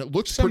 and it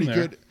looks pretty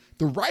good.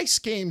 The Rice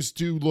games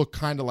do look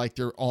kind of like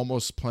they're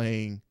almost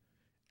playing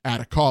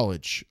at a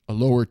college, a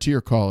lower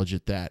tier college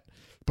at that.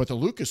 But the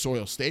Lucas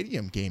Oil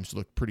Stadium games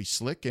look pretty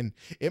slick, and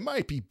it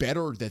might be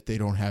better that they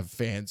don't have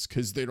fans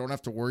because they don't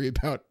have to worry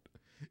about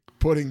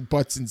putting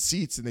butts in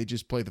seats, and they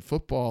just play the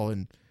football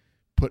and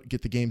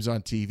get the games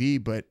on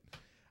TV. But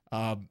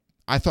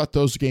I thought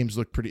those games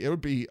looked pretty. It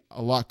would be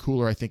a lot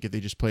cooler, I think, if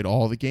they just played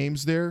all the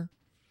games there,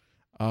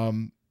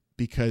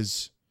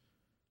 because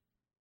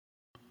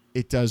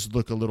it does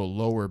look a little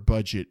lower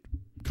budget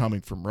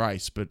coming from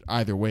Rice. But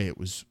either way, it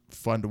was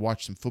fun to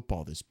watch some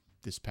football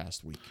this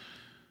past week.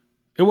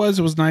 It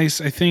was nice.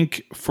 I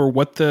think for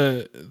what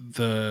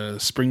the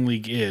Spring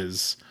League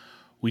is,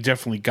 we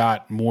definitely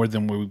got more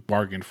than we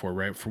bargained for,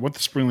 right? For what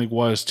the Spring League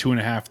was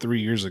 2.5,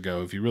 3 years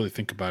ago, if you really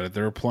think about it,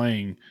 they were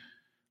playing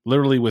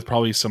literally with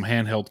probably some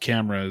handheld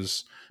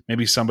cameras,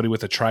 maybe somebody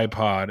with a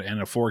tripod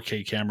and a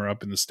 4K camera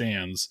up in the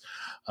stands,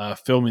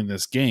 filming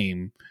this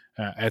game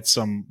at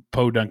some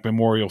Podunk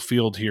Memorial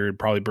Field here in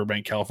probably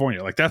Burbank,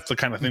 California. Like that's the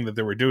kind of thing that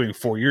they were doing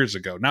 4 years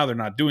ago. Now they're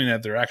not doing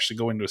that. They're actually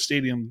going to a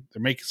stadium.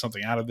 They're making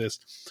something out of this.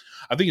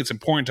 I think it's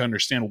important to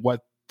understand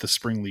what the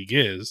Spring League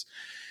is.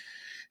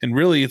 And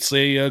really, it's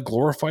a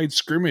glorified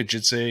scrimmage.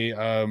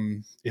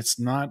 It's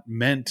not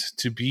meant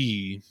to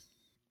be,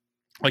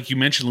 like you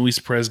mentioned, Luis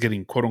Perez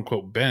getting quote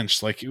unquote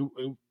benched. Like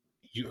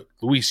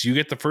Luis, you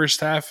get the first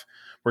half.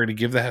 We're going to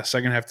give the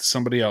second half to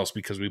somebody else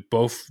because we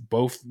both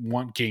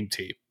want game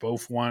tape,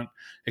 both want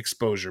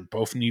exposure,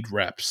 both need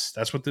reps.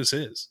 That's what this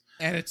is.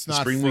 And it's not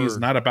the Spring League is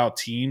not about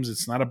teams.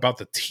 It's not about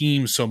the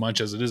team so much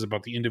as it is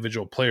about the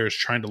individual players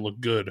trying to look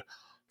good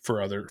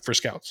for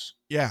scouts.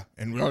 Yeah,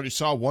 and we already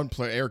saw one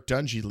player, Eric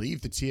Dungy,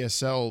 leave the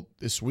TSL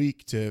this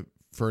week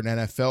for an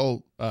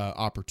NFL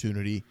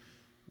opportunity.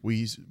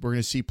 We're going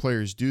to see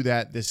players do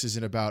that. This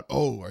isn't about,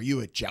 are you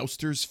a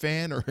Jousters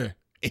fan or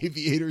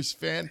Aviators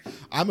fan?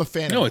 I'm a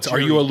fan. No, are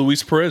you a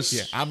Luis Perez?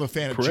 Yeah, I'm a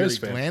fan of Perez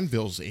Jerry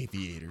Glanville's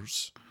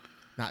Aviators.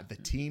 not the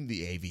team,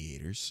 the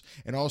Aviators.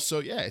 And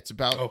also, yeah, it's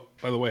about. Oh,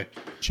 by the way,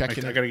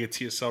 checking. I got to get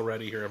TSL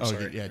ready here. I'm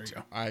sorry. Yeah,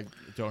 I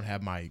don't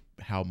have my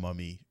How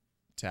Mummy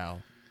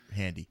towel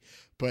handy,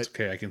 but it's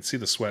okay. I can see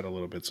the sweat a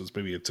little bit, so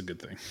maybe it's a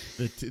good thing.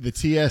 The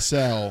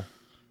TSL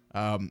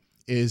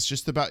is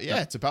just about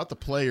it's about the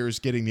players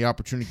getting the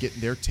opportunity,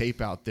 getting their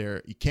tape out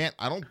there. You can't.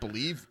 I don't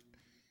believe.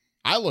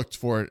 I looked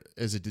for it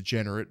as a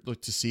degenerate,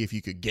 looked to see if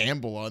you could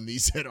gamble on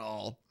these at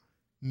all.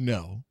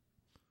 No.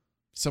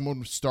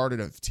 Someone started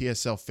a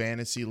TSL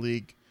fantasy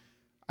league.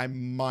 I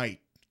might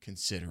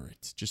consider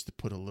it just to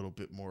put a little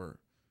bit more.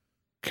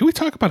 Can we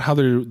talk about how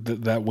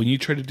that when you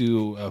try to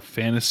do a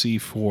fantasy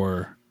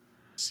for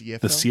CFL?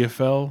 The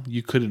CFL,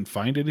 you couldn't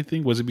find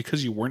anything? Was it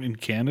because you weren't in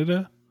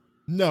Canada?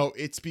 No,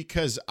 it's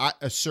because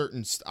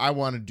I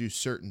want to do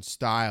certain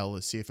style.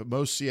 Let's see if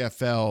most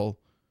CFL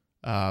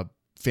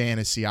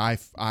fantasy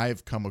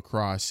I've come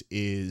across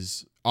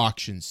is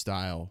auction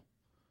style.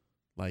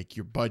 Like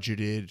you're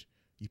budgeted,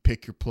 you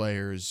pick your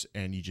players,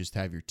 and you just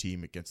have your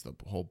team against a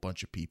whole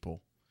bunch of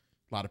people.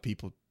 A lot of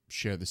people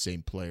share the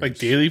same players. Like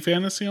daily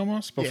fantasy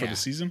almost, but for the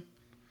season?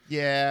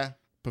 Yeah,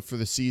 but for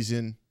the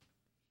season.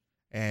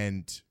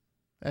 And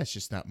that's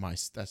just not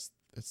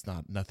that's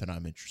not nothing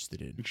I'm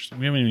interested in. Interesting.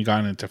 We haven't even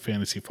gotten into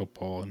fantasy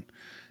football. And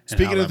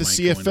speaking of the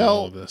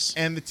CFL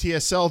and the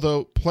TSL,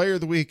 though, Player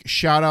of the Week,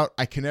 shout out.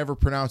 I can never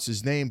pronounce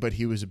his name, but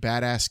he was a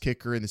badass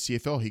kicker in the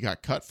CFL. He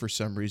got cut for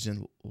some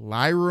reason.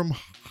 Lyram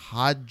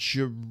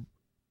Hodja,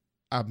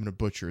 I'm going to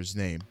butcher his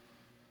name.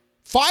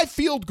 5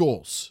 field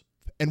goals,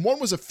 and one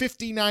was a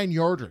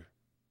 59-yarder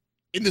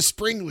in the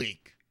spring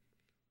league.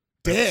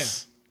 Damn.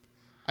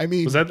 I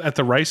mean, was that at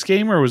the Rice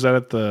game or was that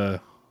at the?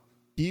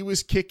 He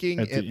was kicking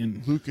at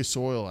Lucas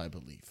Oil, I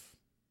believe.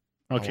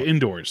 Okay,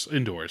 indoors.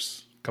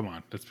 Come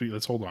on,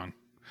 let's hold on.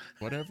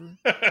 Whatever.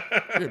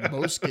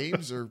 Most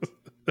games are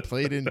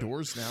played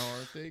indoors now,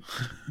 aren't they?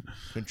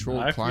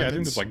 Controlled climates. I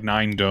think there's like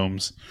 9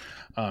 domes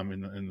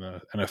in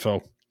the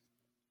NFL.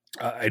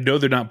 I know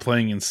they're not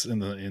playing in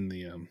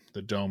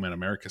the dome at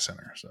America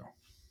Center. So,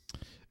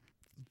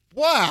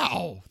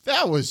 wow,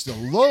 that was the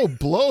low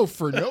blow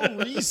for no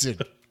reason.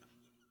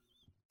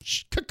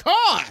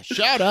 Caw!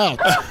 Shout out,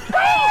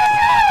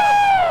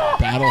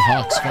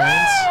 Battlehawks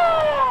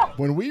fans.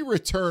 When we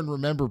return,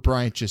 remember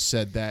Bryant just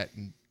said that.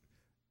 And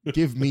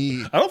give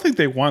me. I don't think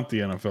they want the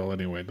NFL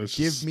anyway.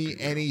 Give me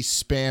any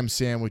spam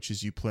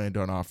sandwiches you planned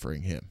on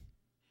offering him.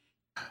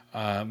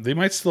 They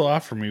might still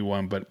offer me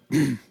one, but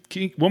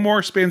one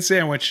more spam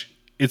sandwich.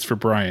 It's for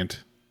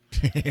Bryant.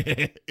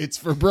 It's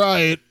for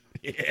Bryant.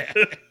 Yeah.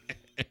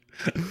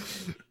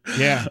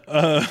 Yeah.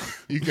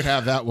 You could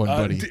have that one,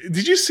 buddy.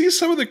 Did you see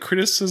some of the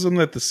criticism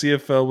that the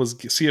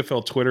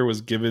CFL Twitter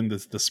was given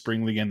the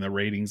spring league and the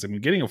ratings? I mean,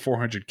 getting a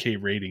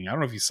 400K rating. I don't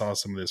know if you saw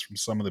some of this from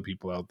some of the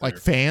people out there. Like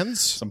fans?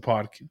 Some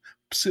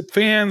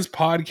fans,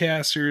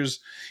 podcasters,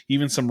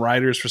 even some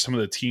writers for some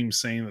of the teams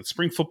saying that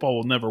spring football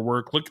will never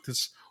work. Look at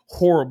this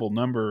horrible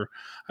number.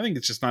 I think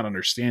it's just not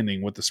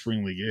understanding what the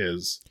spring league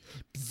is.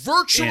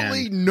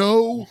 Virtually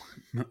no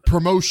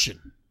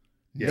promotion.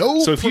 Yeah. No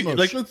so if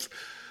promotion.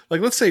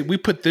 let's say we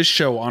put this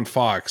show on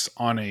Fox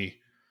on a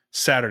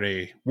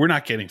Saturday, we're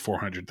not getting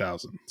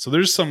 400,000. So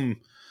there's something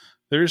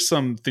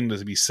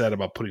to be said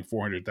about putting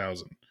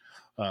 400,000,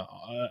 a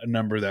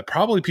number that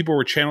probably people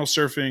were channel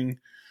surfing.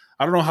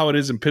 I don't know how it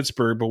is in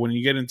Pittsburgh, but when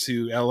you get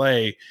into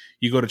LA,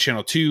 you go to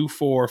channel 2,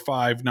 4,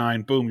 5,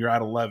 9, boom, you're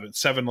at 11,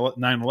 7,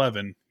 9,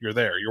 11, you're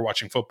there. You're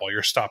watching football.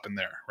 You're stopping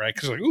there, right?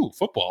 Because like, ooh,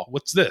 football,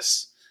 what's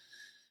this?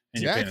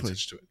 And you're paying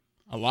attention to it.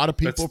 A lot of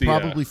people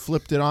probably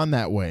flipped it on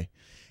that way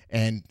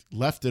and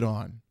left it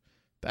on.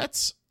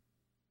 That's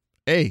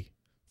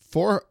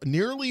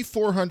nearly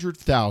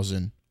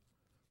 400,000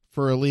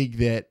 for a league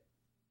that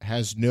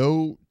has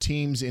no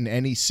teams in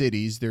any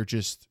cities. They're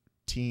just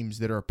teams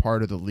that are a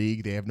part of the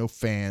league. They have no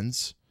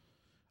fans.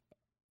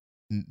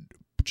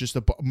 Just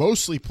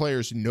mostly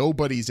players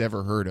nobody's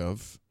ever heard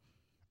of.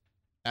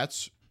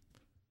 That's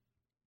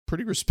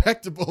pretty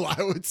respectable,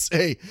 I would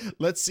say.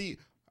 Let's see,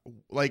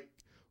 like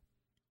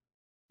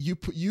you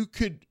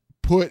could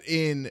put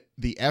in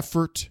the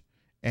effort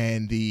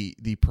and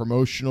the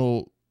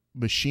promotional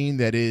machine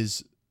that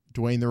is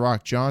Dwayne The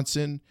Rock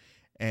Johnson,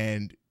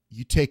 and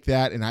you take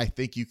that, and I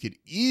think you could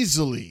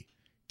easily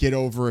get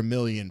over 1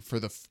 million for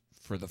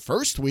the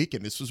first week,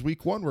 and this was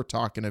week 1 we're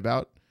talking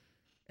about,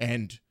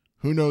 and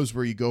who knows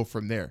where you go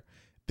from there.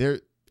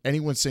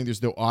 Anyone saying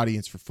there's no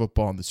audience for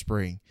football in the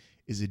spring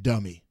is a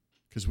dummy,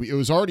 because it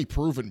was already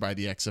proven by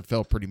the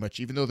XFL pretty much,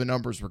 even though the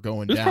numbers were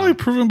going down. It's probably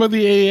proven by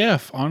the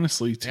AAF,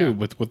 honestly, too,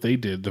 with what they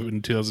did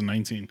in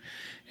 2019.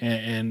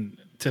 And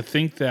to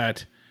think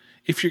that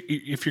if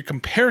you're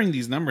comparing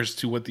these numbers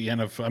to what the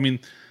NFL, I mean,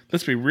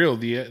 let's be real,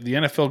 the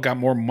NFL got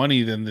more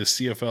money than the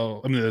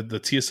CFL. I mean, the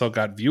TSL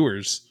got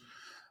viewers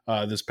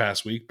this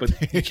past week, but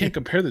you can't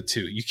compare the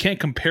two. You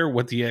can't compare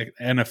what the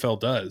NFL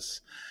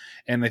does.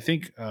 And I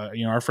think,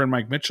 our friend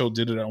Mike Mitchell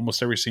did it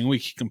almost every single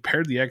week. He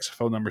compared the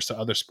XFL numbers to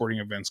other sporting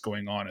events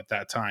going on at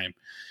that time.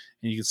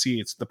 And you can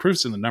see the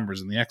proof's in the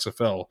numbers, and the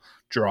XFL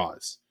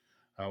draws.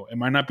 It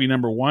might not be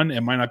number 1.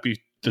 It might not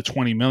be the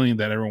 20 million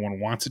that everyone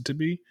wants it to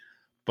be,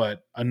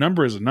 but a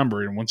number is a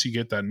number. And once you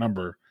get that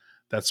number,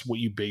 that's what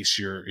you base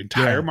your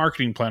entire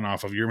marketing plan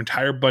off of, your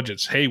entire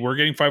budgets. Hey, we're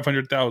getting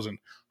 500,000.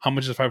 How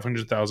much is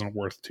 500,000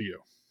 worth to you?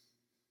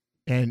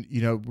 And,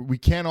 we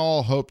can't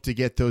all hope to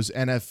get those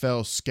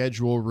NFL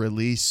schedule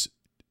release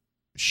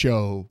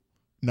show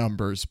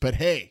numbers, but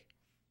hey,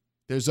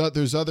 there's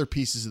other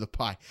pieces of the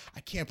pie.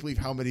 I can't believe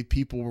how many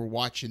people were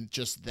watching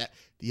just that.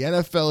 The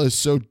NFL is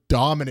so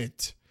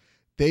dominant.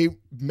 They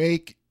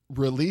make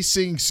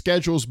releasing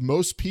schedules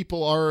most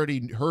people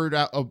already heard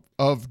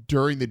of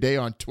during the day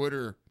on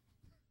Twitter,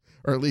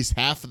 or at least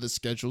half of the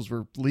schedules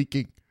were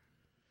leaking,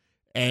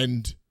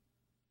 and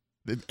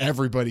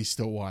everybody's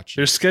still watching.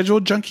 There's schedule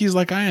junkies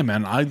like I am,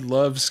 man. I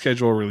love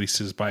schedule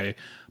releases by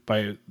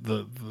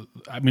the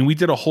I mean, we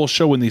did a whole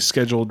show when they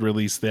scheduled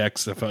release the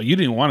XFL. You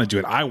didn't want to do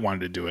it. I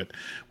wanted to do it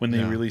when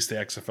they released the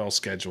XFL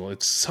schedule.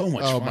 It's so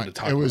much fun to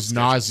talk about. It was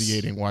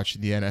nauseating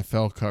watching the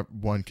NFL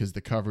one because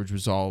the coverage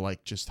was all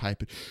like just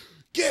hyping.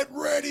 Get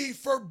ready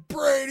for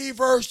Brady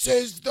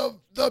versus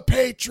the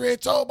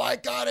Patriots. Oh my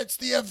God, it's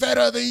the event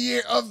of the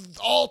year of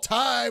all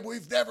time.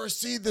 We've never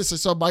seen this. I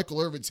saw Michael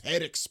Irvin's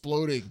head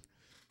exploding.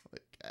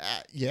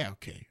 Yeah,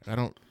 okay.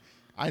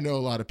 I know a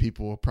lot of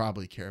people will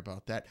probably care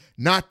about that.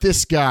 Not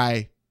this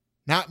guy,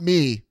 not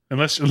me.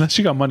 Unless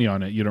you got money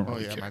on it, you don't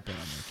really care. My bad.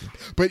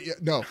 But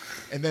no,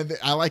 and then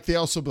they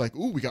also be like,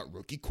 ooh, we got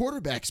rookie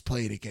quarterbacks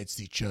playing against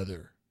each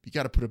other. You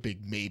got to put a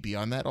big maybe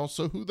on that.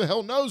 Also, who the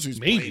hell knows who's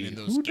playing in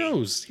those games? Who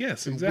knows?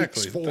 Yes,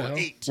 exactly. 4,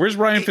 8, Where's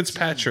Ryan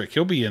Fitzpatrick?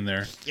 He'll be in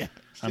there. Yeah,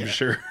 I'm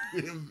sure.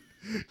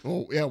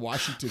 Oh yeah,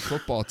 Washington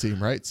football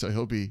team, right? So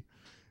he'll be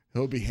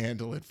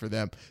handling for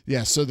them.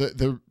 Yeah. So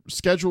the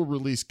schedule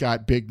release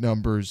got big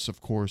numbers,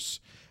 of course.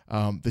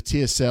 The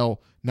TSL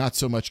not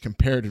so much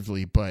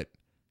comparatively, but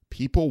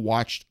people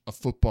watched a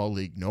football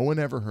league no one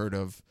ever heard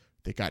of.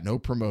 They got no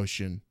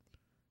promotion.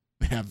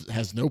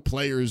 Has no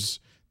players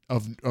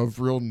of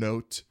real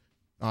note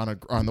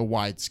on the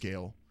wide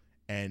scale,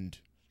 and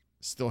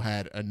still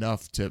had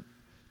enough to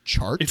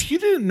chart. If you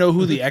didn't know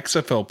who the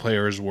XFL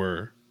players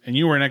were and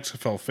you were an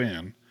XFL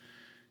fan,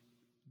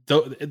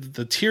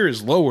 the tier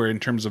is lower in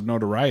terms of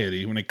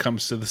notoriety when it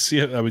comes to the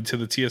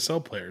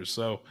TSL players.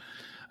 So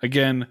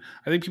again,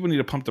 I think people need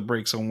to pump the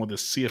brakes on what the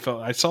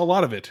CFL. I saw a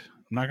lot of it.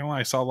 I'm not gonna lie,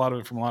 I saw a lot of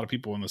it from a lot of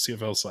people on the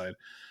CFL side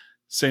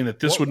saying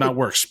that this would not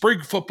work.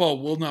 Spring football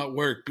will not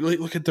work.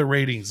 Look at the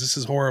ratings. This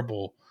is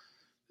horrible.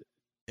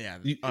 Yeah,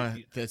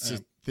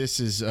 this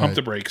is pump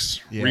the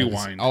brakes.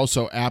 Rewind.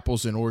 Also,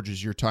 apples and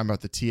oranges. You're talking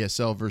about the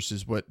TSL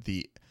versus what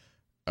the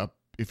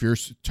if you're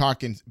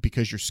talking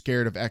because you're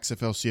scared of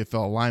XFL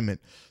CFL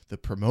alignment, the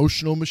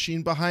promotional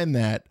machine behind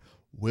that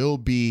will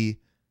be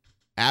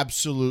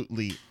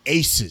absolutely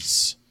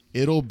aces.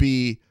 It'll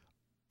be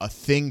a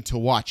thing to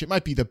watch. It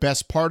might be the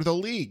best part of the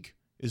league,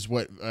 is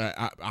what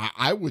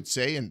I would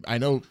say, and I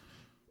know.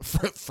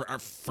 For our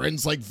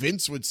friends like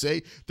Vince would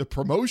say, the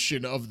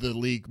promotion of the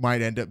league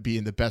might end up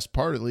being the best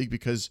part of the league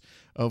because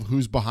of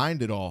who's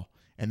behind it all.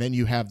 And then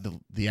you have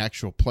the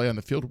actual play on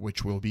the field,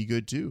 which will be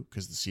good too,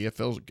 because the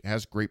CFL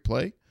has great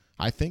play.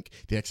 I think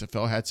the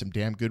XFL had some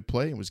damn good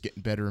play and was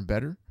getting better and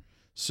better.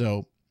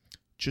 So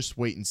just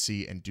wait and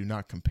see, and do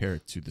not compare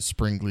it to the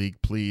Spring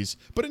League, please.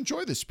 But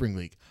enjoy the Spring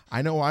League.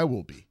 I know I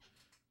will be.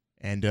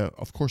 And,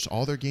 of course,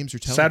 all their games are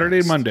televised.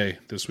 Saturday, Monday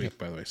this week,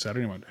 by the way.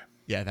 Saturday, Monday.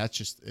 Yeah,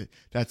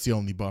 that's the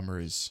only bummer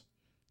is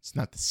it's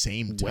not the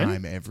same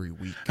time every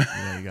week.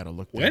 You got to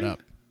look that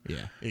up.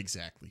 Yeah,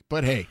 exactly.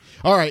 But hey,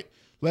 all right,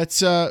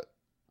 let's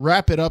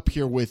wrap it up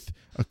here with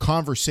a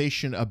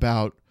conversation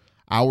about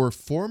our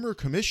former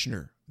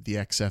commissioner, the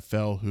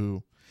XFL,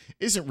 who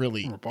isn't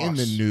really in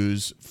the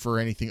news for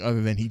anything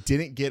other than he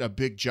didn't get a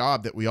big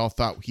job that we all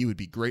thought he would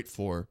be great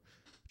for,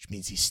 which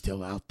means he's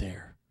still out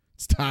there.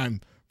 It's time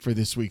for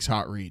this week's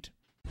Hot Read.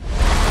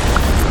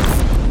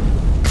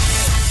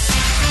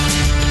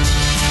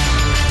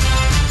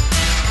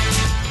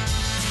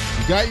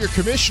 You got your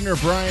commissioner,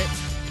 Bryant.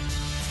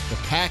 The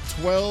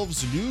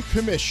Pac-12's new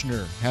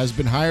commissioner has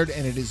been hired,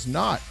 and it is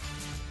not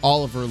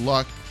Oliver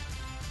Luck.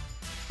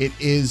 It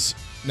is,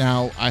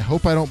 now, I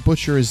hope I don't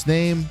butcher his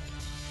name.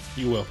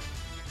 You will.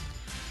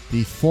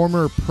 The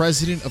former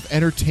president of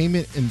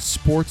entertainment and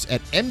sports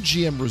at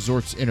MGM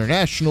Resorts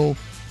International,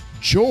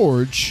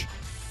 George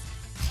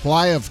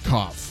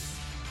Kliavkoff.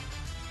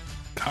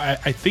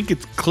 I think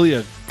it's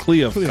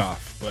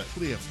Kliavkoff, but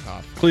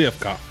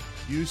Kliavkoff.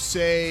 You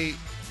say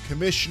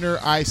commissioner,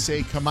 I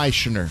say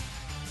commissioner.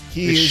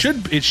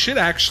 It should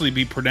actually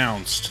be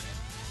pronounced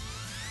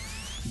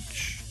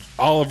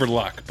Oliver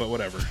Luck, but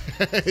whatever.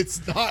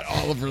 It's not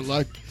Oliver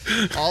Luck.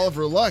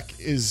 Oliver Luck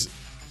is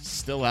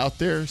still out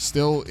there,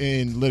 still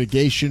in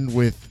litigation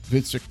with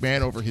Vince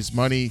McMahon over his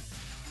money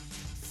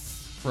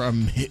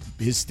from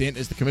his stint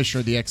as the commissioner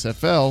of the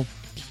XFL.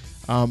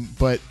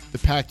 But the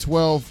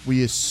Pac-12,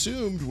 we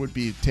assumed, would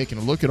be taking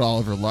a look at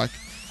Oliver Luck.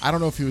 I don't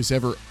know if he was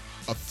ever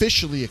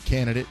officially a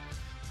candidate,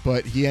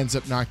 but he ends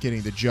up not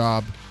getting the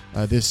job.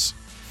 This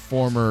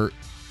former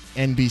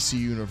NBC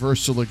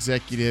Universal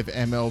executive,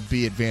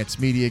 MLB Advanced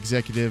Media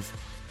executive,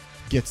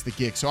 gets the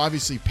gig. So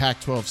obviously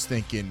Pac-12's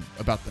thinking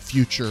about the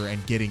future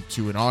and getting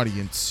to an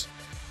audience,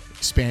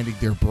 expanding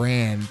their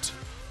brand.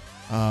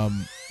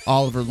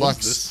 Oliver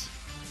Lux.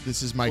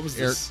 This is my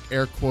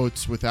air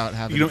quotes without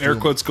having. You know, air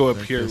quotes go up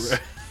here. Right?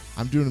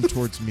 I'm doing them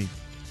towards me.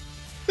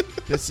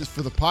 This is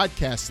for the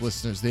podcast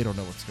listeners. They don't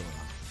know what's going on.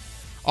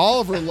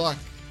 Oliver Luck,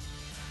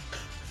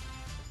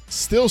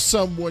 still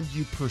someone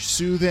you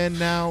pursue then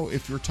now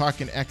if you're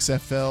talking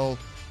XFL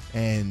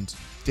and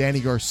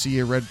Danny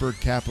Garcia, Redbird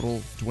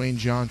Capital, Dwayne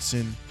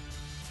Johnson,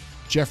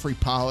 Jeffrey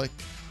Pollock,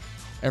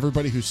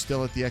 everybody who's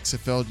still at the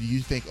XFL. Do you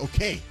think,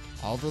 okay,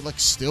 Oliver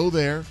Luck's still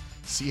there,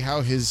 see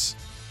how his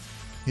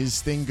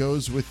thing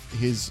goes with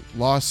his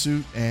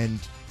lawsuit and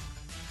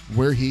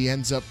where he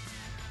ends up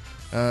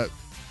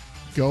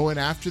going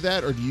after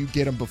that? Or do you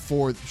get him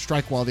before,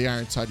 strike while the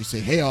iron's hot? You say,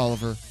 hey,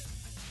 Oliver,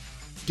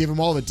 give him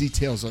all the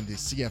details on the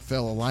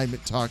CFL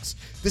alignment talks.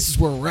 This is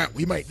where we're at.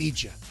 We might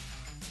need you.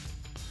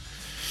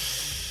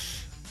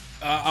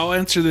 I'll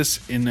answer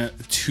this in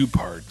 2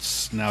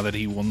 parts now that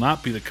he will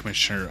not be the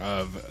commissioner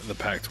of the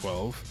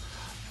Pac-12.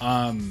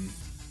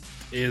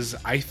 Is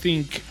I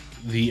think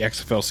the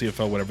XFL,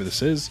 CFL, whatever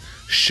this is,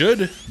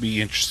 should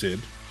be interested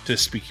to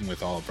speaking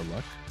with Oliver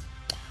Luck.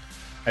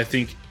 I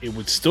think it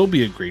would still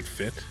be a great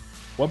fit.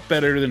 What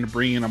better than to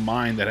bring in a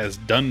mind that has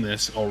done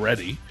this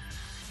already?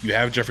 You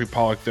have Jeffrey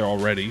Pollock there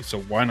already,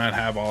 so why not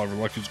have Oliver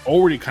Luck, who's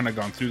already kind of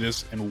gone through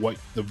this and what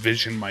the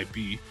vision might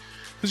be?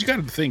 Because you got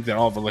to think that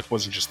Oliver Luck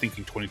wasn't just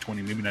thinking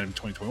 2020, maybe not even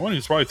 2021. He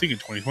was probably thinking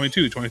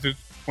 2022,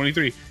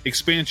 2023,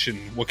 expansion.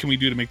 What can we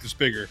do to make this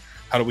bigger?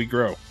 How do we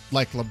grow?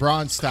 Like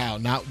LeBron style,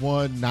 not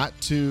 1, not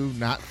 2,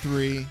 not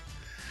 3.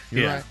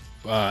 You're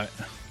right.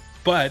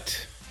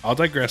 But I'll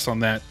digress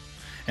on that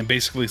and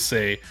basically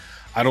say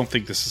I don't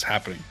think this is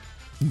happening.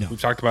 No. We've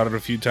talked about it a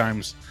few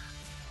times.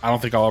 I don't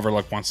think Oliver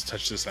Luck wants to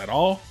touch this at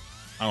all.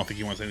 I don't think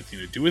he wants anything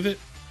to do with it.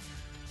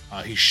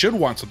 He should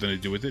want something to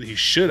do with it. He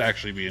should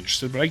actually be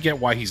interested, but I get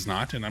why he's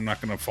not, and I'm not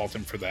going to fault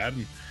him for that.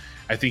 And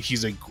I think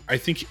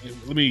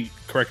let me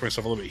correct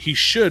myself a little bit. He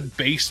should,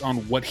 based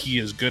on what he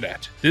is good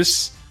at.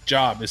 This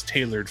job is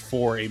tailored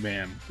for a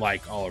man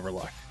like Oliver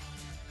Luck.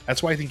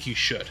 That's why I think he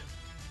should.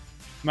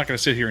 I'm not going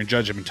to sit here and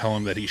judge him and tell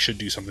him that he should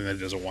do something that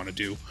he doesn't want to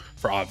do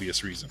for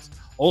obvious reasons.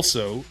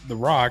 Also, The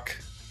Rock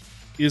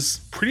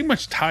is pretty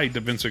much tied to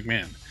Vince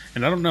McMahon.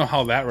 And I don't know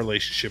how that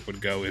relationship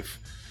would go if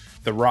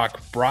The Rock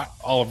brought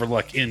Oliver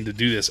Luck in to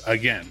do this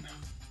again.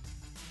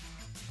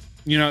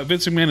 You know,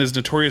 Vince McMahon is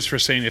notorious for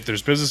saying if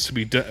there's business to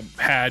be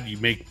had,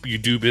 you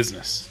do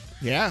business.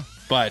 Yeah.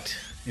 But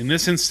in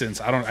this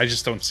instance, I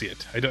just don't see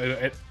it.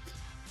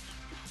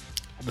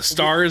 The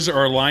stars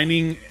are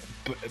aligning,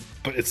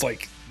 but it's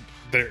like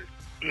they're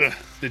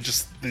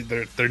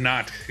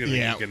not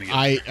getting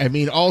it. I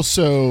mean,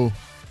 also,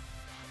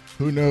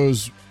 who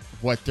knows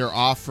what they're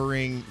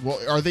offering? Well,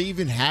 are they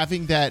even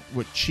having that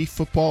chief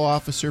football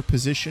officer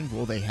position?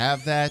 Will they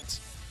have that?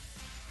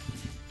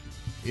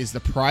 Is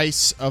the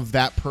price of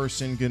that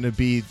person going to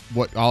be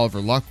what Oliver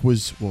Luck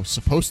was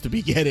supposed to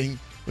be getting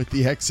with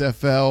the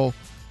XFL?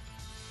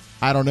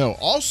 I don't know.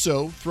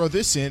 Also, throw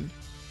this in,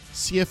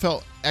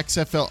 CFL,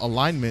 XFL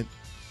alignment.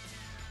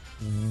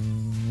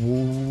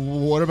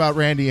 What about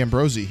Randy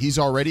Ambrosie? He's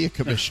already a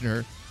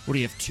commissioner. What do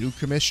you have, 2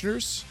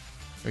 commissioners?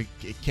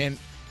 Can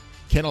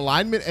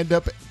alignment end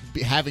up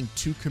having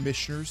 2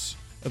 commissioners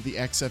of the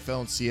XFL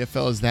and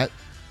CFL? Is that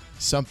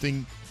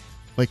something,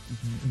 like,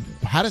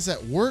 how does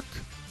that work?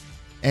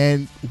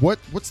 And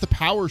what's the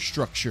power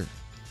structure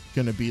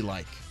going to be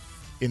like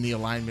in the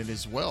alignment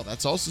as well?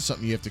 That's also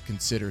something you have to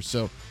consider.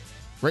 So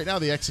right now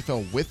the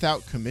XFL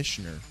without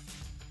commissioner,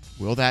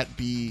 will that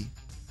be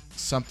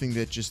something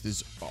that just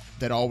is,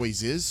 that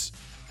always is?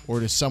 Or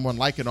does someone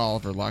like an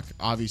Oliver Luck,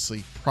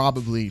 obviously,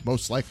 probably,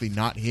 most likely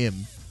not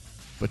him,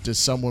 but does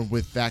someone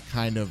with that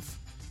kind of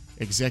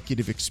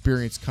executive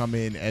experience come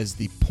in as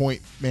the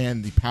point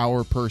man, the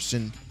power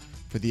person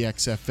for the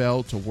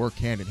XFL to work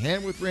hand in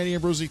hand with Randy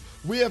Ambrosie?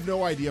 We have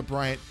no idea,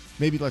 Bryant.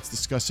 Maybe let's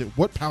discuss it.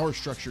 What power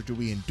structure do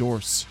we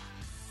endorse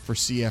for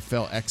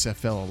CFL,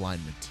 XFL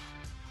alignment?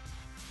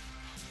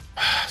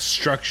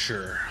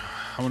 Structure.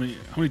 How many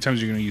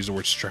times are you going to use the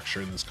word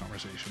structure in this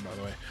conversation, by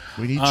the way?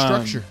 We need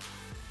structure.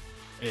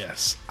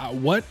 Yes.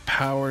 What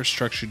power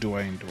structure do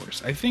I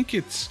endorse? I think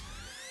it's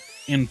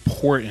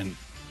important.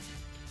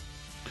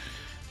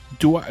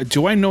 Do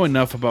I know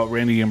enough about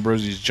Randy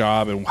Ambrosie's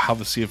job and how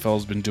the CFL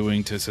has been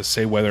doing to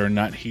say whether or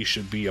not he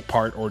should be a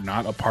part or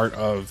not a part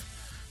of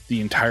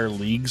the entire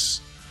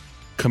league's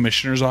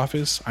commissioner's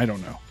office? I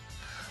don't know.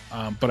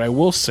 But I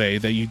will say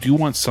that you do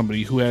want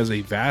somebody who has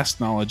a vast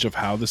knowledge of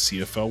how the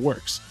CFL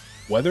works.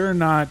 Whether or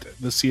not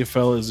the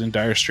CFL is in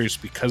dire straits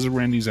because of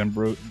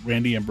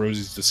Randy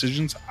Ambrosie's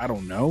decisions, I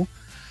don't know.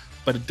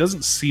 But it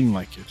doesn't seem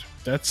like it.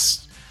 That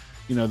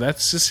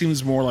just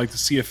seems more like the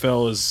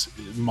CFL's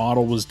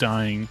model was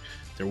dying.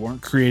 They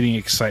weren't creating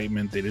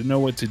excitement. They didn't know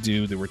what to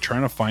do. They were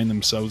trying to find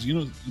themselves.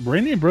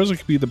 Randy Ambrosie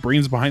could be the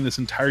brains behind this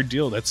entire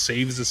deal that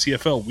saves the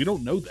CFL. We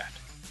don't know that.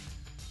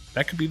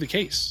 That could be the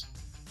case.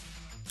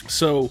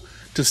 So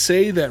To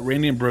say that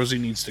Randy Ambrosie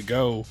needs to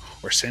go,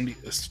 or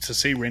to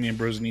say Randy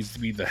Ambrosie needs to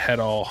be the head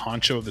all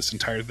honcho of this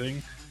entire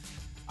thing,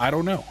 I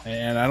don't know.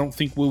 And I don't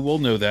think we will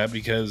know that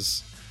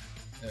because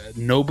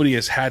nobody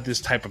has had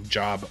this type of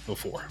job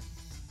before.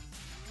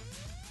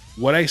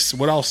 What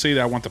I'll say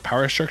that I want the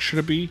power structure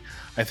to be,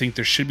 I think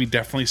there should be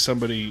definitely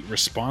somebody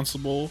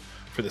responsible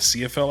for the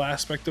CFL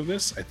aspect of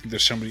this. I think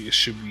there's somebody that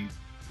should be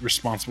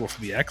responsible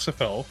for the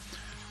XFL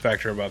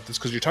factor about this,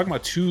 because you're talking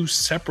about two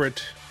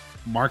separate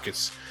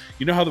markets.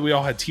 You know how we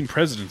all had team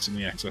presidents in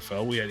the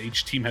XFL? We had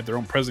each team had their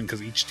own president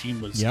because each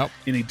team was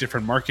in a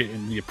different market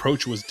and the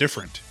approach was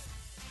different.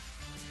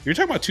 You're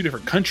talking about two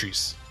different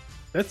countries.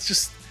 That's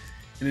just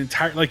an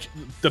entire, like,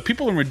 the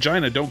people in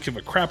Regina don't give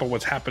a crap about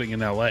what's happening in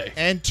LA.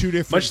 And two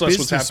different much less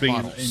what's business happening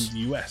models. in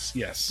the US.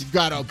 Yes. You've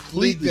got a league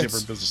completely that's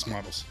different business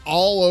models.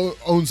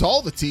 owns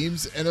all the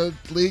teams, and a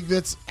league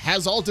that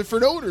has all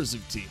different owners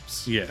of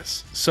teams.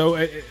 Yes.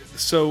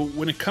 So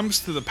when it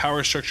comes to the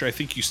power structure, I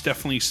think you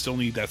definitely still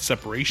need that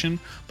separation,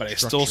 but I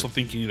still also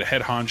think you need a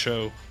head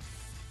honcho.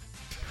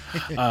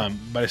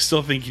 But I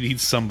still think you need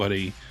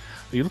somebody.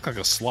 You look like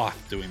a sloth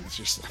doing this.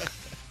 You're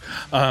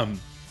sloth.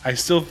 I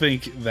still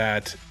think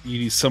that you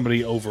need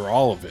somebody over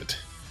all of it.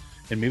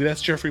 And maybe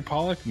that's Jeffrey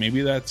Pollock.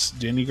 Maybe that's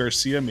Danny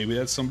Garcia. Maybe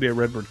that's somebody at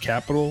Redbird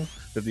Capital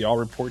that they all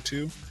report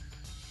to.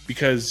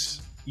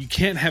 Because you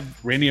can't have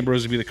Randy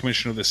Ambrosie be the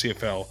commissioner of the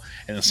CFL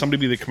and then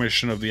somebody be the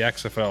commissioner of the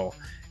XFL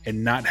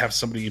and not have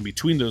somebody in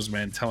between those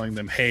men telling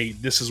them, hey,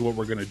 this is what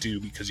we're going to do,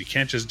 because you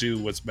can't just do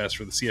what's best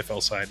for the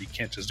CFL side. You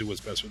can't just do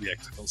what's best for the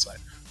XFL side.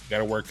 You got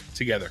to work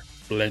together,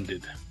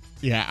 blended.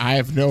 Yeah, I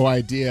have no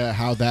idea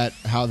how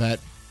that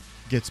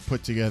gets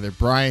put together.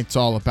 Bryant's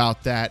all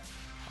about that.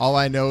 All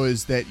I know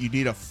is that you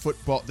need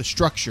the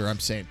structure, I'm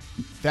saying.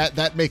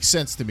 That makes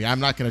sense to me. I'm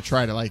not going to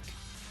try to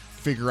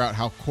figure out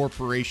how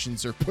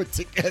corporations are put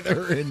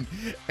together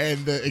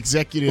and the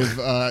executive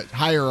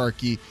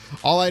hierarchy.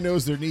 All I know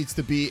is there needs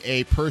to be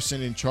a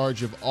person in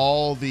charge of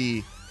all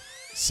the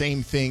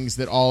same things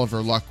that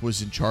Oliver Luck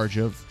was in charge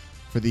of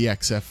for the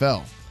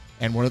XFL.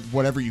 And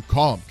whatever you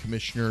call him,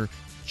 commissioner,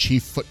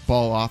 chief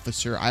football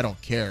officer, I don't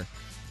care.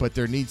 But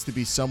there needs to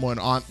be someone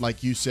on,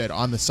 like you said,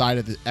 on the side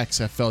of the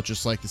XFL,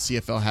 just like the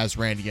CFL has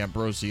Randy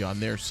Ambrosie on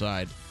their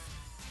side.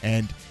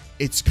 And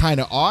it's kind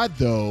of odd,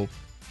 though,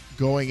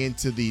 going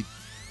into the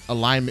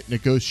alignment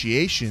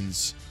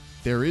negotiations,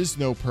 there is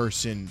no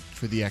person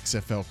for the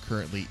XFL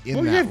currently in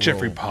that role. You have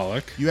Jeffrey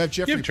Pollock. You have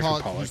Jeffrey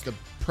Pollock, who's the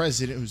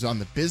president, who's on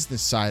the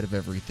business side of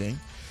everything.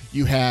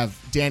 You have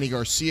Danny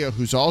Garcia,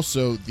 who's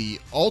also the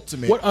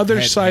ultimate. What other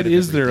head side of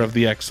is there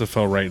everything. of the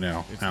XFL right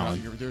now,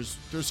 Alan?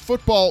 There's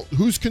football.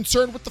 Who's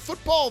concerned with the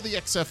football of the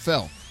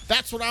XFL?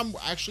 That's what I'm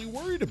actually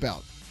worried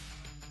about.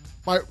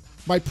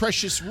 My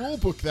precious rule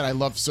book that I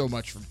love so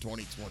much from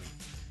 2020.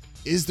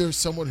 Is there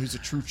someone who's a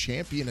true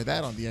champion of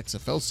that on the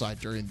XFL side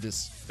during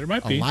this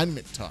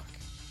alignment talk?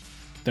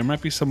 There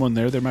might be someone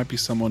there. There might be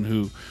someone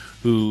who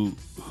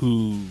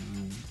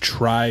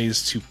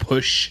tries to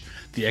push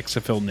the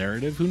XFL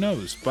narrative. Who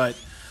knows? But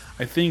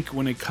I think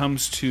when it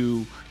comes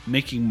to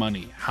making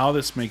money, how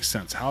this makes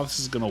sense, how this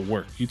is going to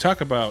work, you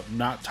talk about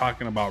not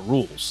talking about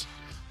rules.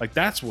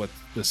 That's what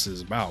this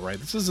is about, right?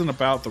 This isn't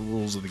about the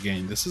rules of the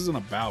game. This isn't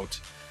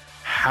about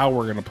how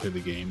we're going to play the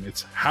game.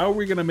 It's how are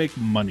we going to make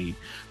money?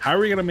 How are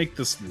we going to make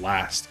this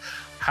last?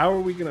 How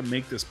are we going to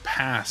make this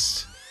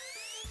past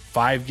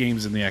 5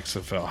 games in the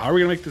XFL? How are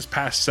we going to make this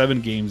past 7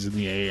 games in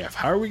the AAF?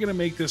 How are we going to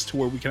make this to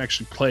where we can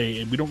actually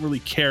play and we don't really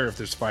care if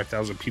there's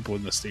 5,000 people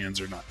in the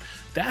stands or not?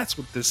 That's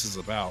what this is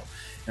about.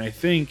 And I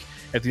think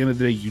at the end of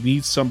the day, you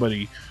need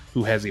somebody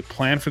who has a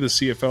plan for the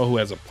CFL, who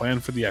has a plan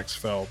for the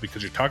XFL,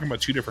 because you're talking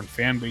about 2 different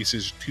fan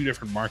bases, 2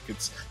 different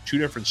markets, 2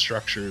 different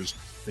structures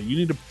that you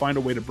need to find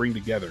a way to bring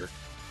together.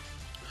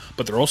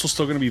 But they're also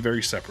still going to be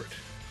very separate.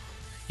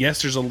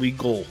 Yes, there's a league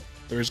goal.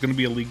 There is going to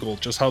be a league goal,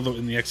 just how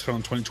in the XFL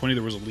in 2020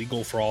 there was a league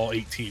goal for all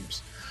 8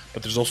 teams.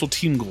 But there's also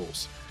team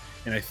goals.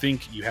 And I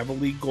think you have a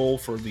league goal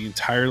for the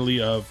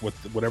entirety of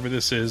whatever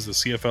this is, the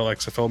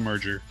CFL-XFL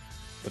merger.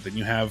 But then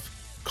you have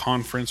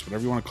conference,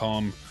 whatever you want to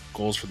call them,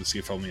 goals for the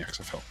CFL and the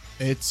XFL.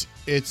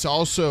 It's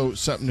also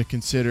something to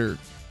consider.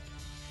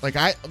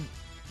 I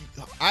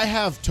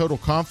have total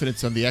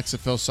confidence on the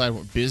XFL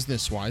side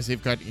business-wise.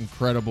 They've got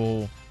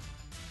incredible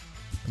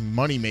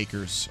money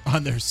makers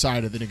on their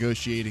side of the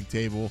negotiating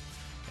table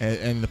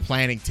and the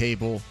planning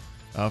table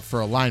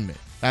for alignment.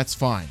 That's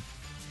fine.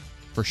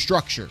 For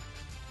structure,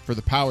 for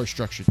the power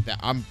structure,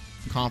 I'm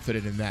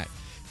confident in that.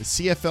 The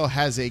CFL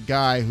has a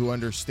guy who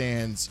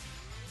understands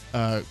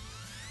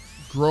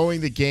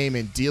growing the game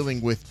and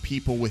dealing with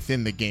people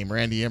within the game.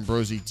 Randy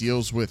Ambrosie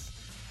deals with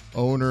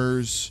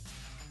owners,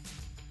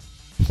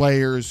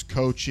 players,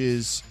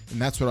 coaches,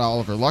 and that's what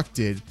Oliver Luck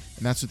did,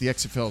 and that's what the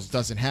XFL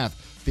doesn't have.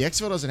 The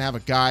XFL doesn't have a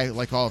guy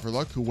like Oliver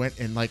Luck who went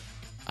and, I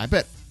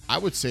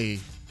would say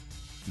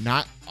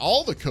not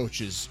all the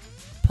coaches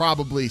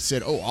probably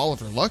said, oh,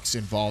 Oliver Luck's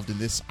involved in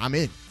this, I'm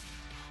in.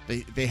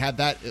 They had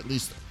that at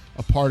least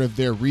a part of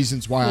their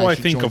reasons why I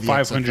should think join of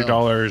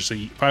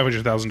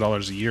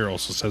 $500,000 a year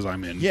also says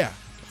I'm in. Yeah.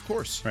 Of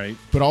course. Right.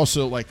 But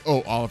also, like,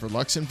 Oliver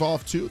Luck's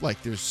involved too.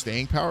 Like, there's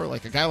staying power.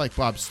 Like, a guy like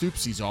Bob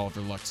Stoops sees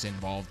Oliver Luck's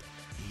involved.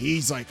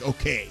 He's like,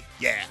 okay,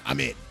 yeah, I'm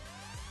in.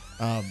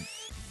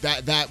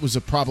 That was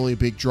probably a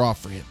big draw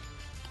for him.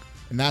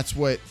 And that's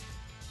what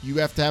you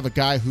have to have, a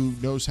guy who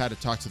knows how to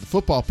talk to the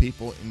football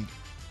people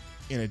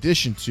in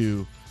addition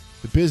to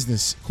the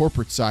business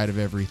corporate side of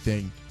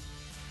everything.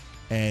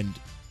 And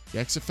the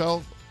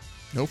XFL,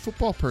 no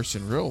football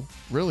person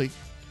really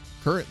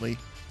currently.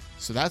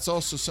 So that's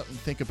also something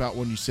to think about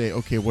when you say,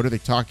 okay, what are they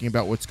talking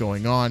about? What's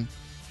going on?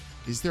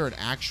 Is there an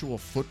actual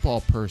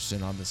football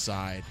person on the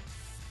side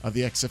of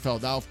the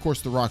XFL? Now, of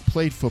course, The Rock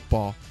played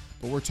football,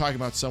 but we're talking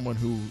about someone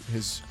who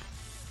has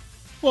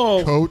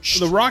coached.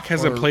 The Rock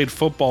hasn't played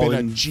football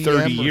in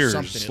 30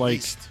 years.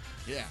 Like,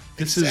 yeah,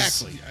 this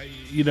exactly.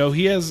 is,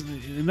 he has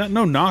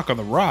no knock on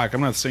The Rock.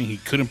 I'm not saying he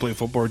couldn't play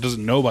football or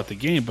doesn't know about the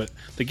game, but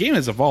the game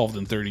has evolved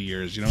in 30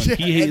 years. And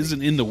he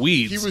isn't in the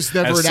weeds. He was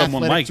never an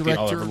someone like director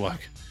Oliver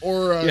Luck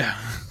or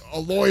a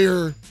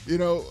lawyer.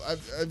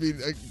 I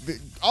mean,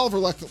 Oliver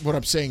Luck. What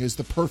I'm saying is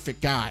the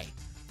perfect guy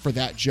for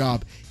that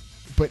job.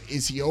 But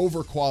is he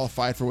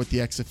overqualified for what the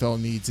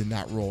XFL needs in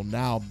that role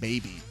now?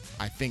 Maybe.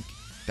 I think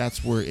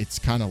that's where it's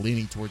kind of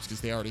leaning towards,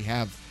 because they already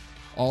have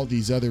all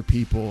these other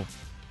people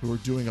who are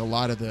doing a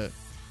lot of the.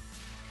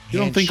 You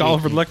don't think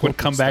Oliver Luck would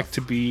come back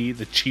to be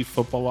the chief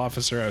football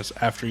officer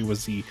after he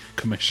was the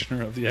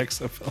commissioner of the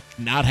XFL?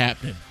 Not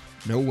happening.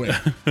 No way.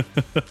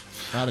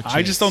 Not a chance.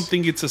 I just don't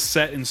think it's a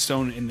set in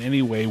stone in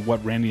any way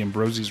what Randy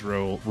Ambrosie's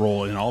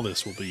role in all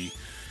this will be.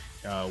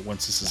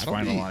 Once this is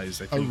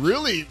finalized, I think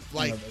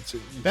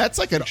that's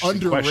like an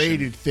underrated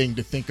question. thing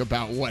to think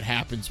about. What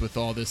happens with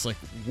all this? Like,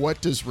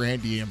 what does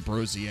Randy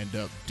Ambrosie end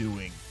up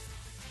doing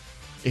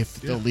if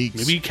the league?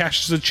 Maybe he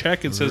cashes a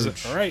check and says,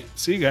 "All right,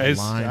 see you guys."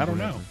 I don't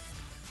know.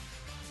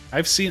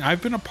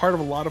 I've been a part of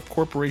a lot of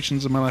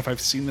corporations in my life. I've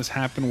seen this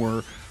happen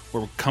where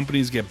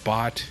companies get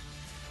bought,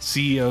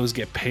 CEOs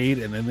get paid,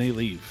 and then they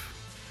leave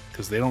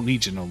because they don't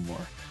need you no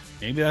more.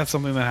 Maybe that's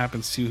something that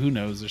happens too. Who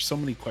knows? There's so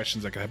many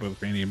questions that could happen with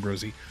Randy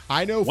Ambrosie.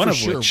 I know one for of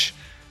sure. Which,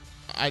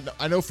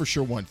 I know for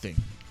sure one thing: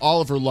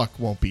 Oliver Luck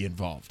won't be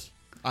involved.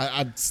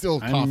 I'm still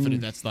confident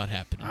that's not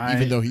happening,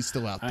 even though he's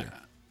still out there.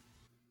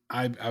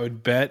 I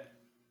would bet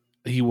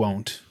he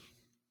won't.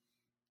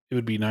 It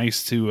would be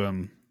nice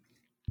to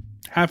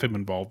have him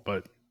involved,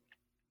 but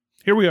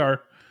here we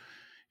are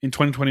in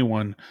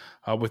 2021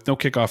 with no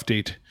kickoff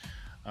date.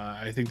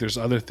 I think there's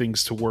other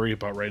things to worry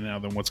about right now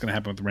than what's going to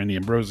happen with Randy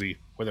Ambrosie,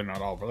 whether or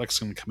not Oliver Luck's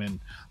going to come in.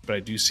 But I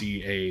do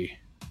see a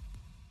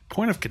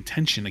point of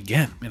contention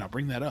again, and I'll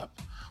bring that up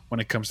when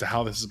it comes to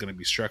how this is going to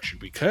be structured,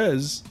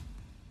 because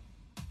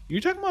you're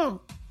talking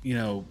about,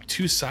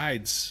 two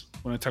sides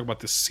when I talk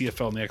about the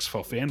CFL and the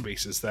XFL fan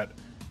bases that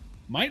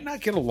might not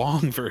get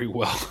along very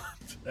well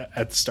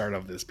at the start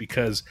of this,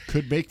 because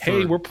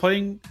we're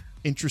playing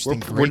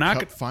interesting. We're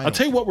not. I'll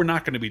tell you what we're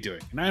not going to be doing,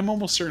 and I'm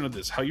almost certain of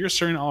this. How you're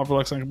certain Oliver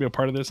Luck's not going to be a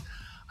part of this?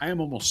 I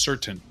am almost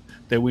certain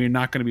that we're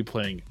not going to be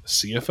playing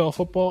CFL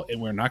football,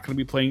 and we're not going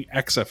to be playing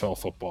XFL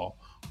football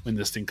when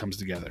this thing comes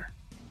together.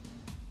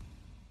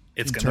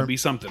 It's going to be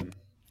something.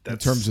 In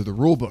terms of the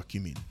rule book,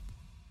 you mean?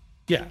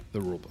 Yeah, the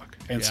rule book,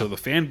 and so the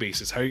fan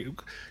base is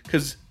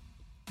because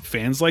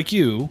fans like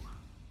you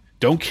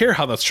don't care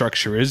how that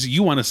structure is.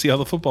 You want to see how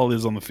the football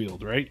is on the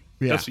field, right?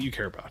 Yeah. That's what you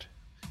care about.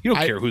 You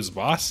don't care who's the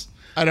boss.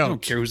 I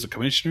don't care who's the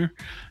commissioner.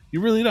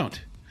 You really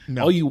don't.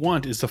 No. All you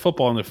want is the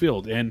football on the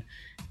field. And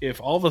if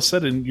all of a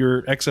sudden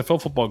your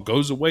XFL football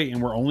goes away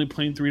and we're only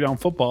playing 3-down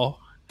football,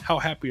 how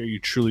happy are you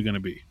truly going to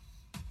be?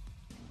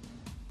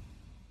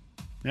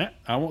 Yeah,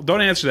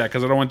 don't answer that,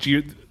 because I don't want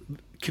you.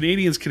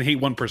 Canadians can hate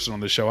one person on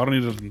this show. I don't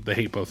need them to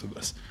hate both of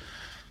us.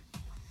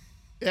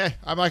 Yeah,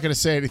 I'm not going to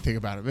say anything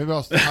about it. Maybe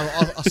I'll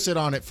sit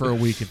on it for a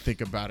week and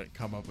think about it and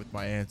come up with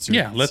my answer.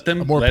 Yeah, let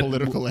them. A more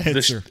political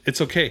answer.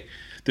 It's okay.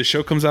 The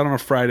show comes out on a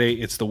Friday.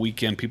 It's the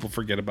weekend. People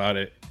forget about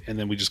it, and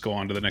then we just go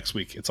on to the next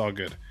week. It's all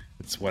good.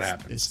 It's what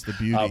happens. It's the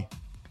beauty.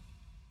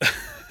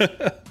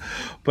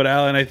 But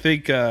Alan, I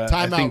think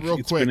time out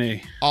real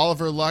quick.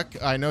 Oliver Luck,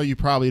 I know you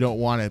probably don't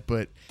want it,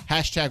 but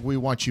hashtag we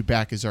want you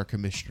back as our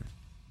commissioner.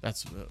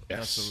 That's what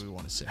we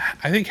want to say.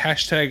 I think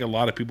hashtag a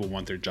lot of people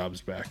want their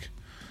jobs back,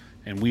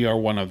 and we are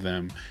one of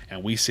them,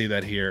 and we say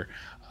that here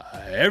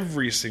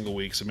every single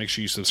week. So make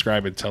sure you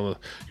subscribe and tell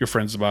your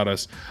friends about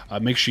us.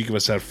 Make sure you give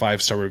us that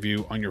 5-star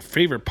review on your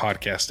favorite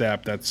podcast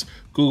app. That's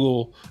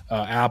Google,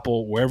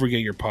 Apple, wherever you get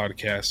your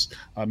podcasts.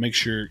 Make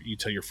sure you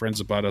tell your friends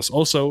about us.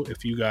 Also,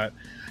 if you got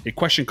a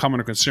question,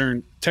 comment, or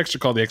concern, text or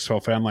call the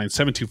XFL fan line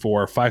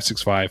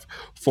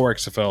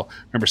 724-565-4XFL.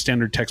 Remember,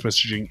 standard text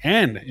messaging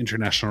and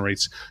international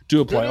rates do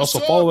apply. Also,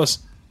 follow us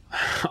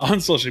on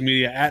social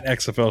media at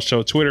XFL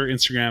Show, Twitter,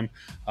 Instagram,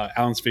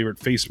 Alan's favorite,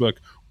 Facebook,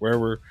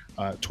 wherever.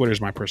 Twitter is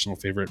my personal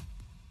favorite.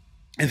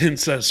 And then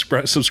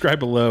subscribe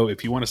below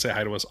if you want to say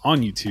hi to us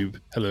on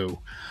YouTube.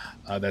 Hello.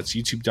 That's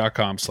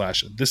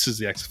youtube.com/This Is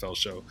the XFL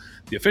Show,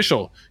 the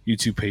official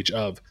YouTube page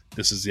of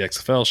This Is the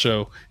XFL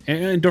Show.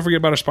 And don't forget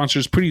about our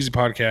sponsors, Pretty Easy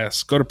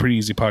Podcasts. Go to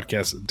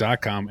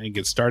prettyeasypodcast.com and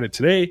get started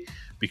today,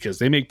 because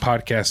they make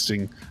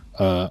podcasting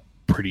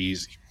pretty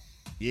easy.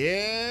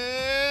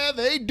 Yeah,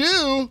 they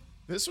do.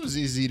 This was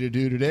easy to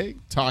do today.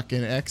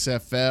 Talking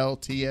XFL,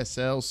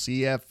 TSL,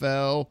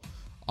 CFL,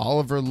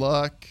 Oliver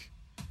Luck.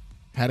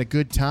 Had a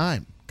good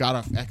time.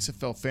 Got an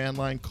XFL fan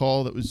line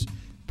call that was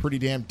pretty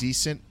damn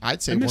decent.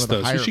 I'd say I one missed of the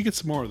those. higher, We should get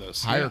some more of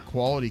those. higher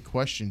quality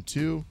question,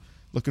 too.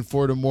 Looking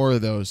forward to more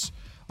of those.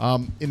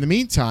 In the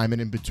meantime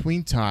and in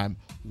between time,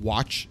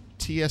 watch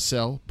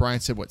TSL. Brian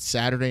said,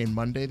 Saturday and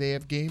Monday they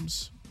have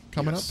games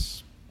coming up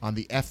on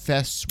the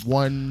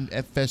FS1,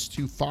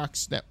 FS2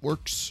 Fox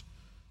networks.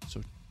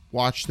 So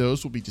watch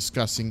those. We'll be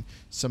discussing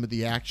some of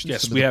the action.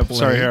 Yes, some we of have. the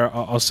Sorry, play. here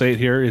I'll say it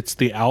here. It's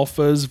the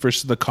Alphas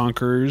versus the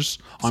Conquerors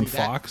on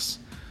Fox.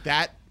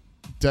 That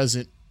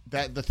doesn't.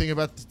 The thing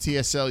about the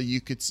TSL,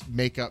 you could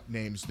make up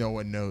names no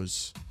one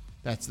knows.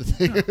 That's the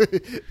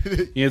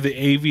thing. You have the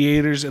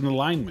Aviators and the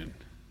linemen.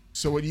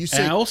 So when you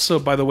say, And also,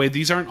 by the way,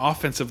 these aren't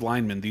offensive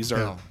linemen. These are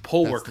No,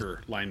 pole that's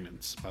worker linemen,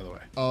 by the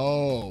way.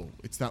 oh,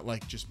 it's not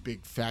like just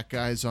big fat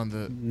guys on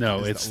the.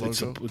 No, is it's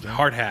the a logo?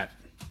 hard hat.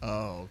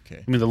 Oh,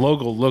 okay. I mean, the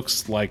logo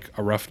looks like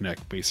a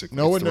roughneck, basically.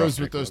 No one knows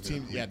what those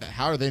teams. Yeah,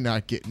 how are they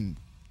not getting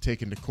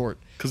taken to court?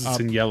 Because it's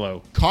in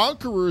yellow.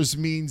 Conquerors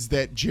means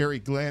that Jerry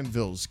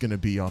Glanville's going to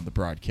be on the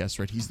broadcast,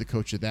 right? He's the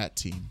coach of that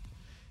team.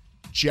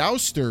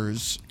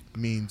 Jousters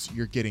means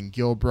you're getting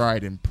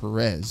Gilbride and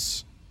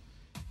Perez.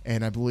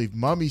 And I believe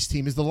Mummy's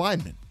team is the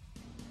lineman.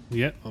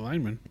 Yeah, the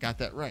lineman. I got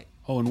that right.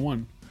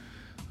 0-1.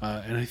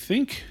 And I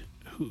think,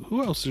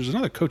 who else? There's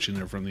another coach in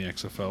there from the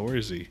XFL. Where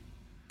is he?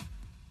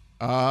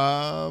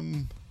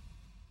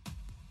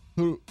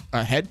 Who?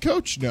 A head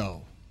coach?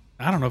 No.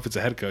 I don't know if it's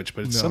a head coach,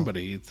 but it's No.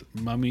 somebody. It's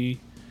Mummy,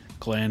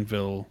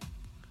 Glanville,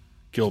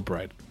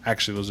 Gilbride.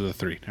 Actually, those are the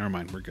three. Never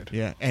mind. We're good.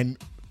 Yeah, and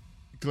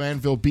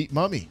Glanville beat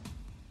Mummy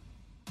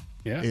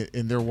Yeah.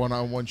 in their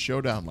one-on-one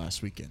showdown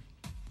last weekend.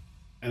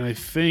 And I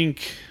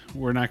think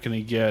we're not going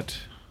to get.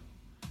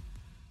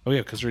 Oh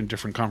yeah, because we're in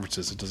different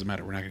conferences. It doesn't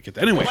matter. We're not going to get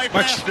that. Anyway,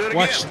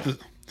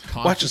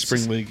 watch the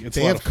spring league. It's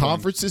They a lot have of fun.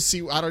 conferences.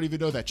 See, I don't even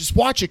know that. Just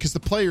watch it because the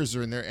players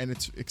are in there, and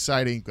it's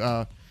exciting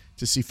to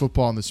see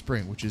football in the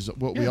spring, which is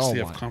what we Yes, all they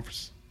have want.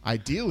 conference.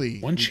 Ideally,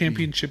 One we'd be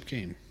championship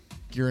game.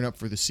 gearing up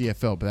for the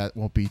CFL, but that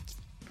won't be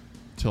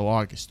till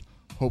August.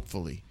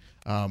 Hopefully.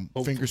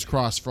 Fingers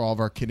crossed for all of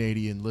our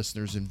Canadian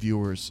listeners and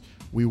viewers.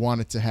 We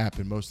want it to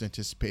happen. Most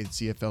anticipated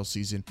CFL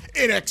season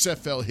in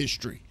XFL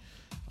history.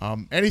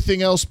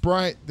 Anything else,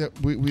 Brian?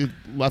 That we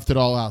left it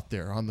all out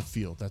there on the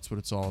field. That's what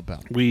it's all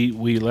about.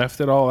 We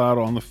left it all out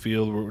on the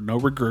field. No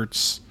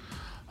regrets.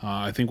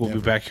 I think we'll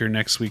be back here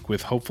next week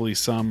with hopefully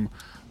some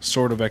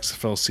sort of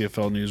XFL,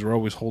 CFL news. We're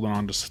always holding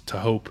on to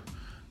hope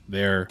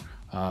there.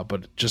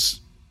 But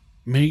just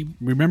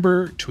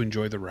remember to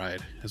enjoy the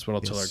ride is what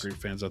I'll tell our great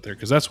fans out there,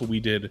 because that's what we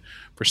did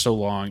for so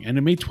long, and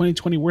it made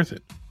 2020 worth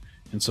it.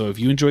 And so if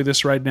you enjoy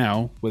this ride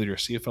now, whether you're a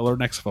CFL or an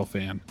XFL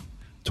fan,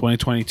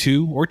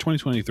 2022 or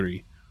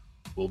 2023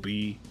 will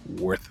be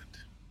worth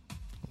it.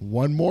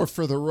 One more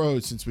for the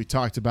road since we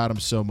talked about him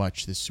so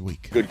much this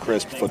week. Good,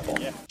 crisp football.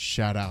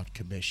 Shout out,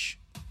 Kamish.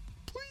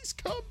 Please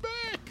come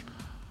back.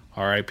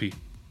 R.I.P.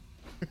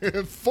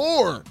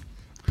 For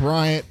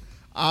Bryant,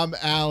 I'm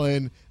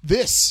Alan.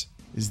 This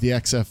is the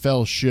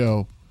XFL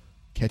show.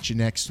 Catch you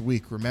next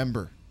week.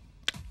 Remember,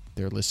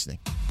 they're listening.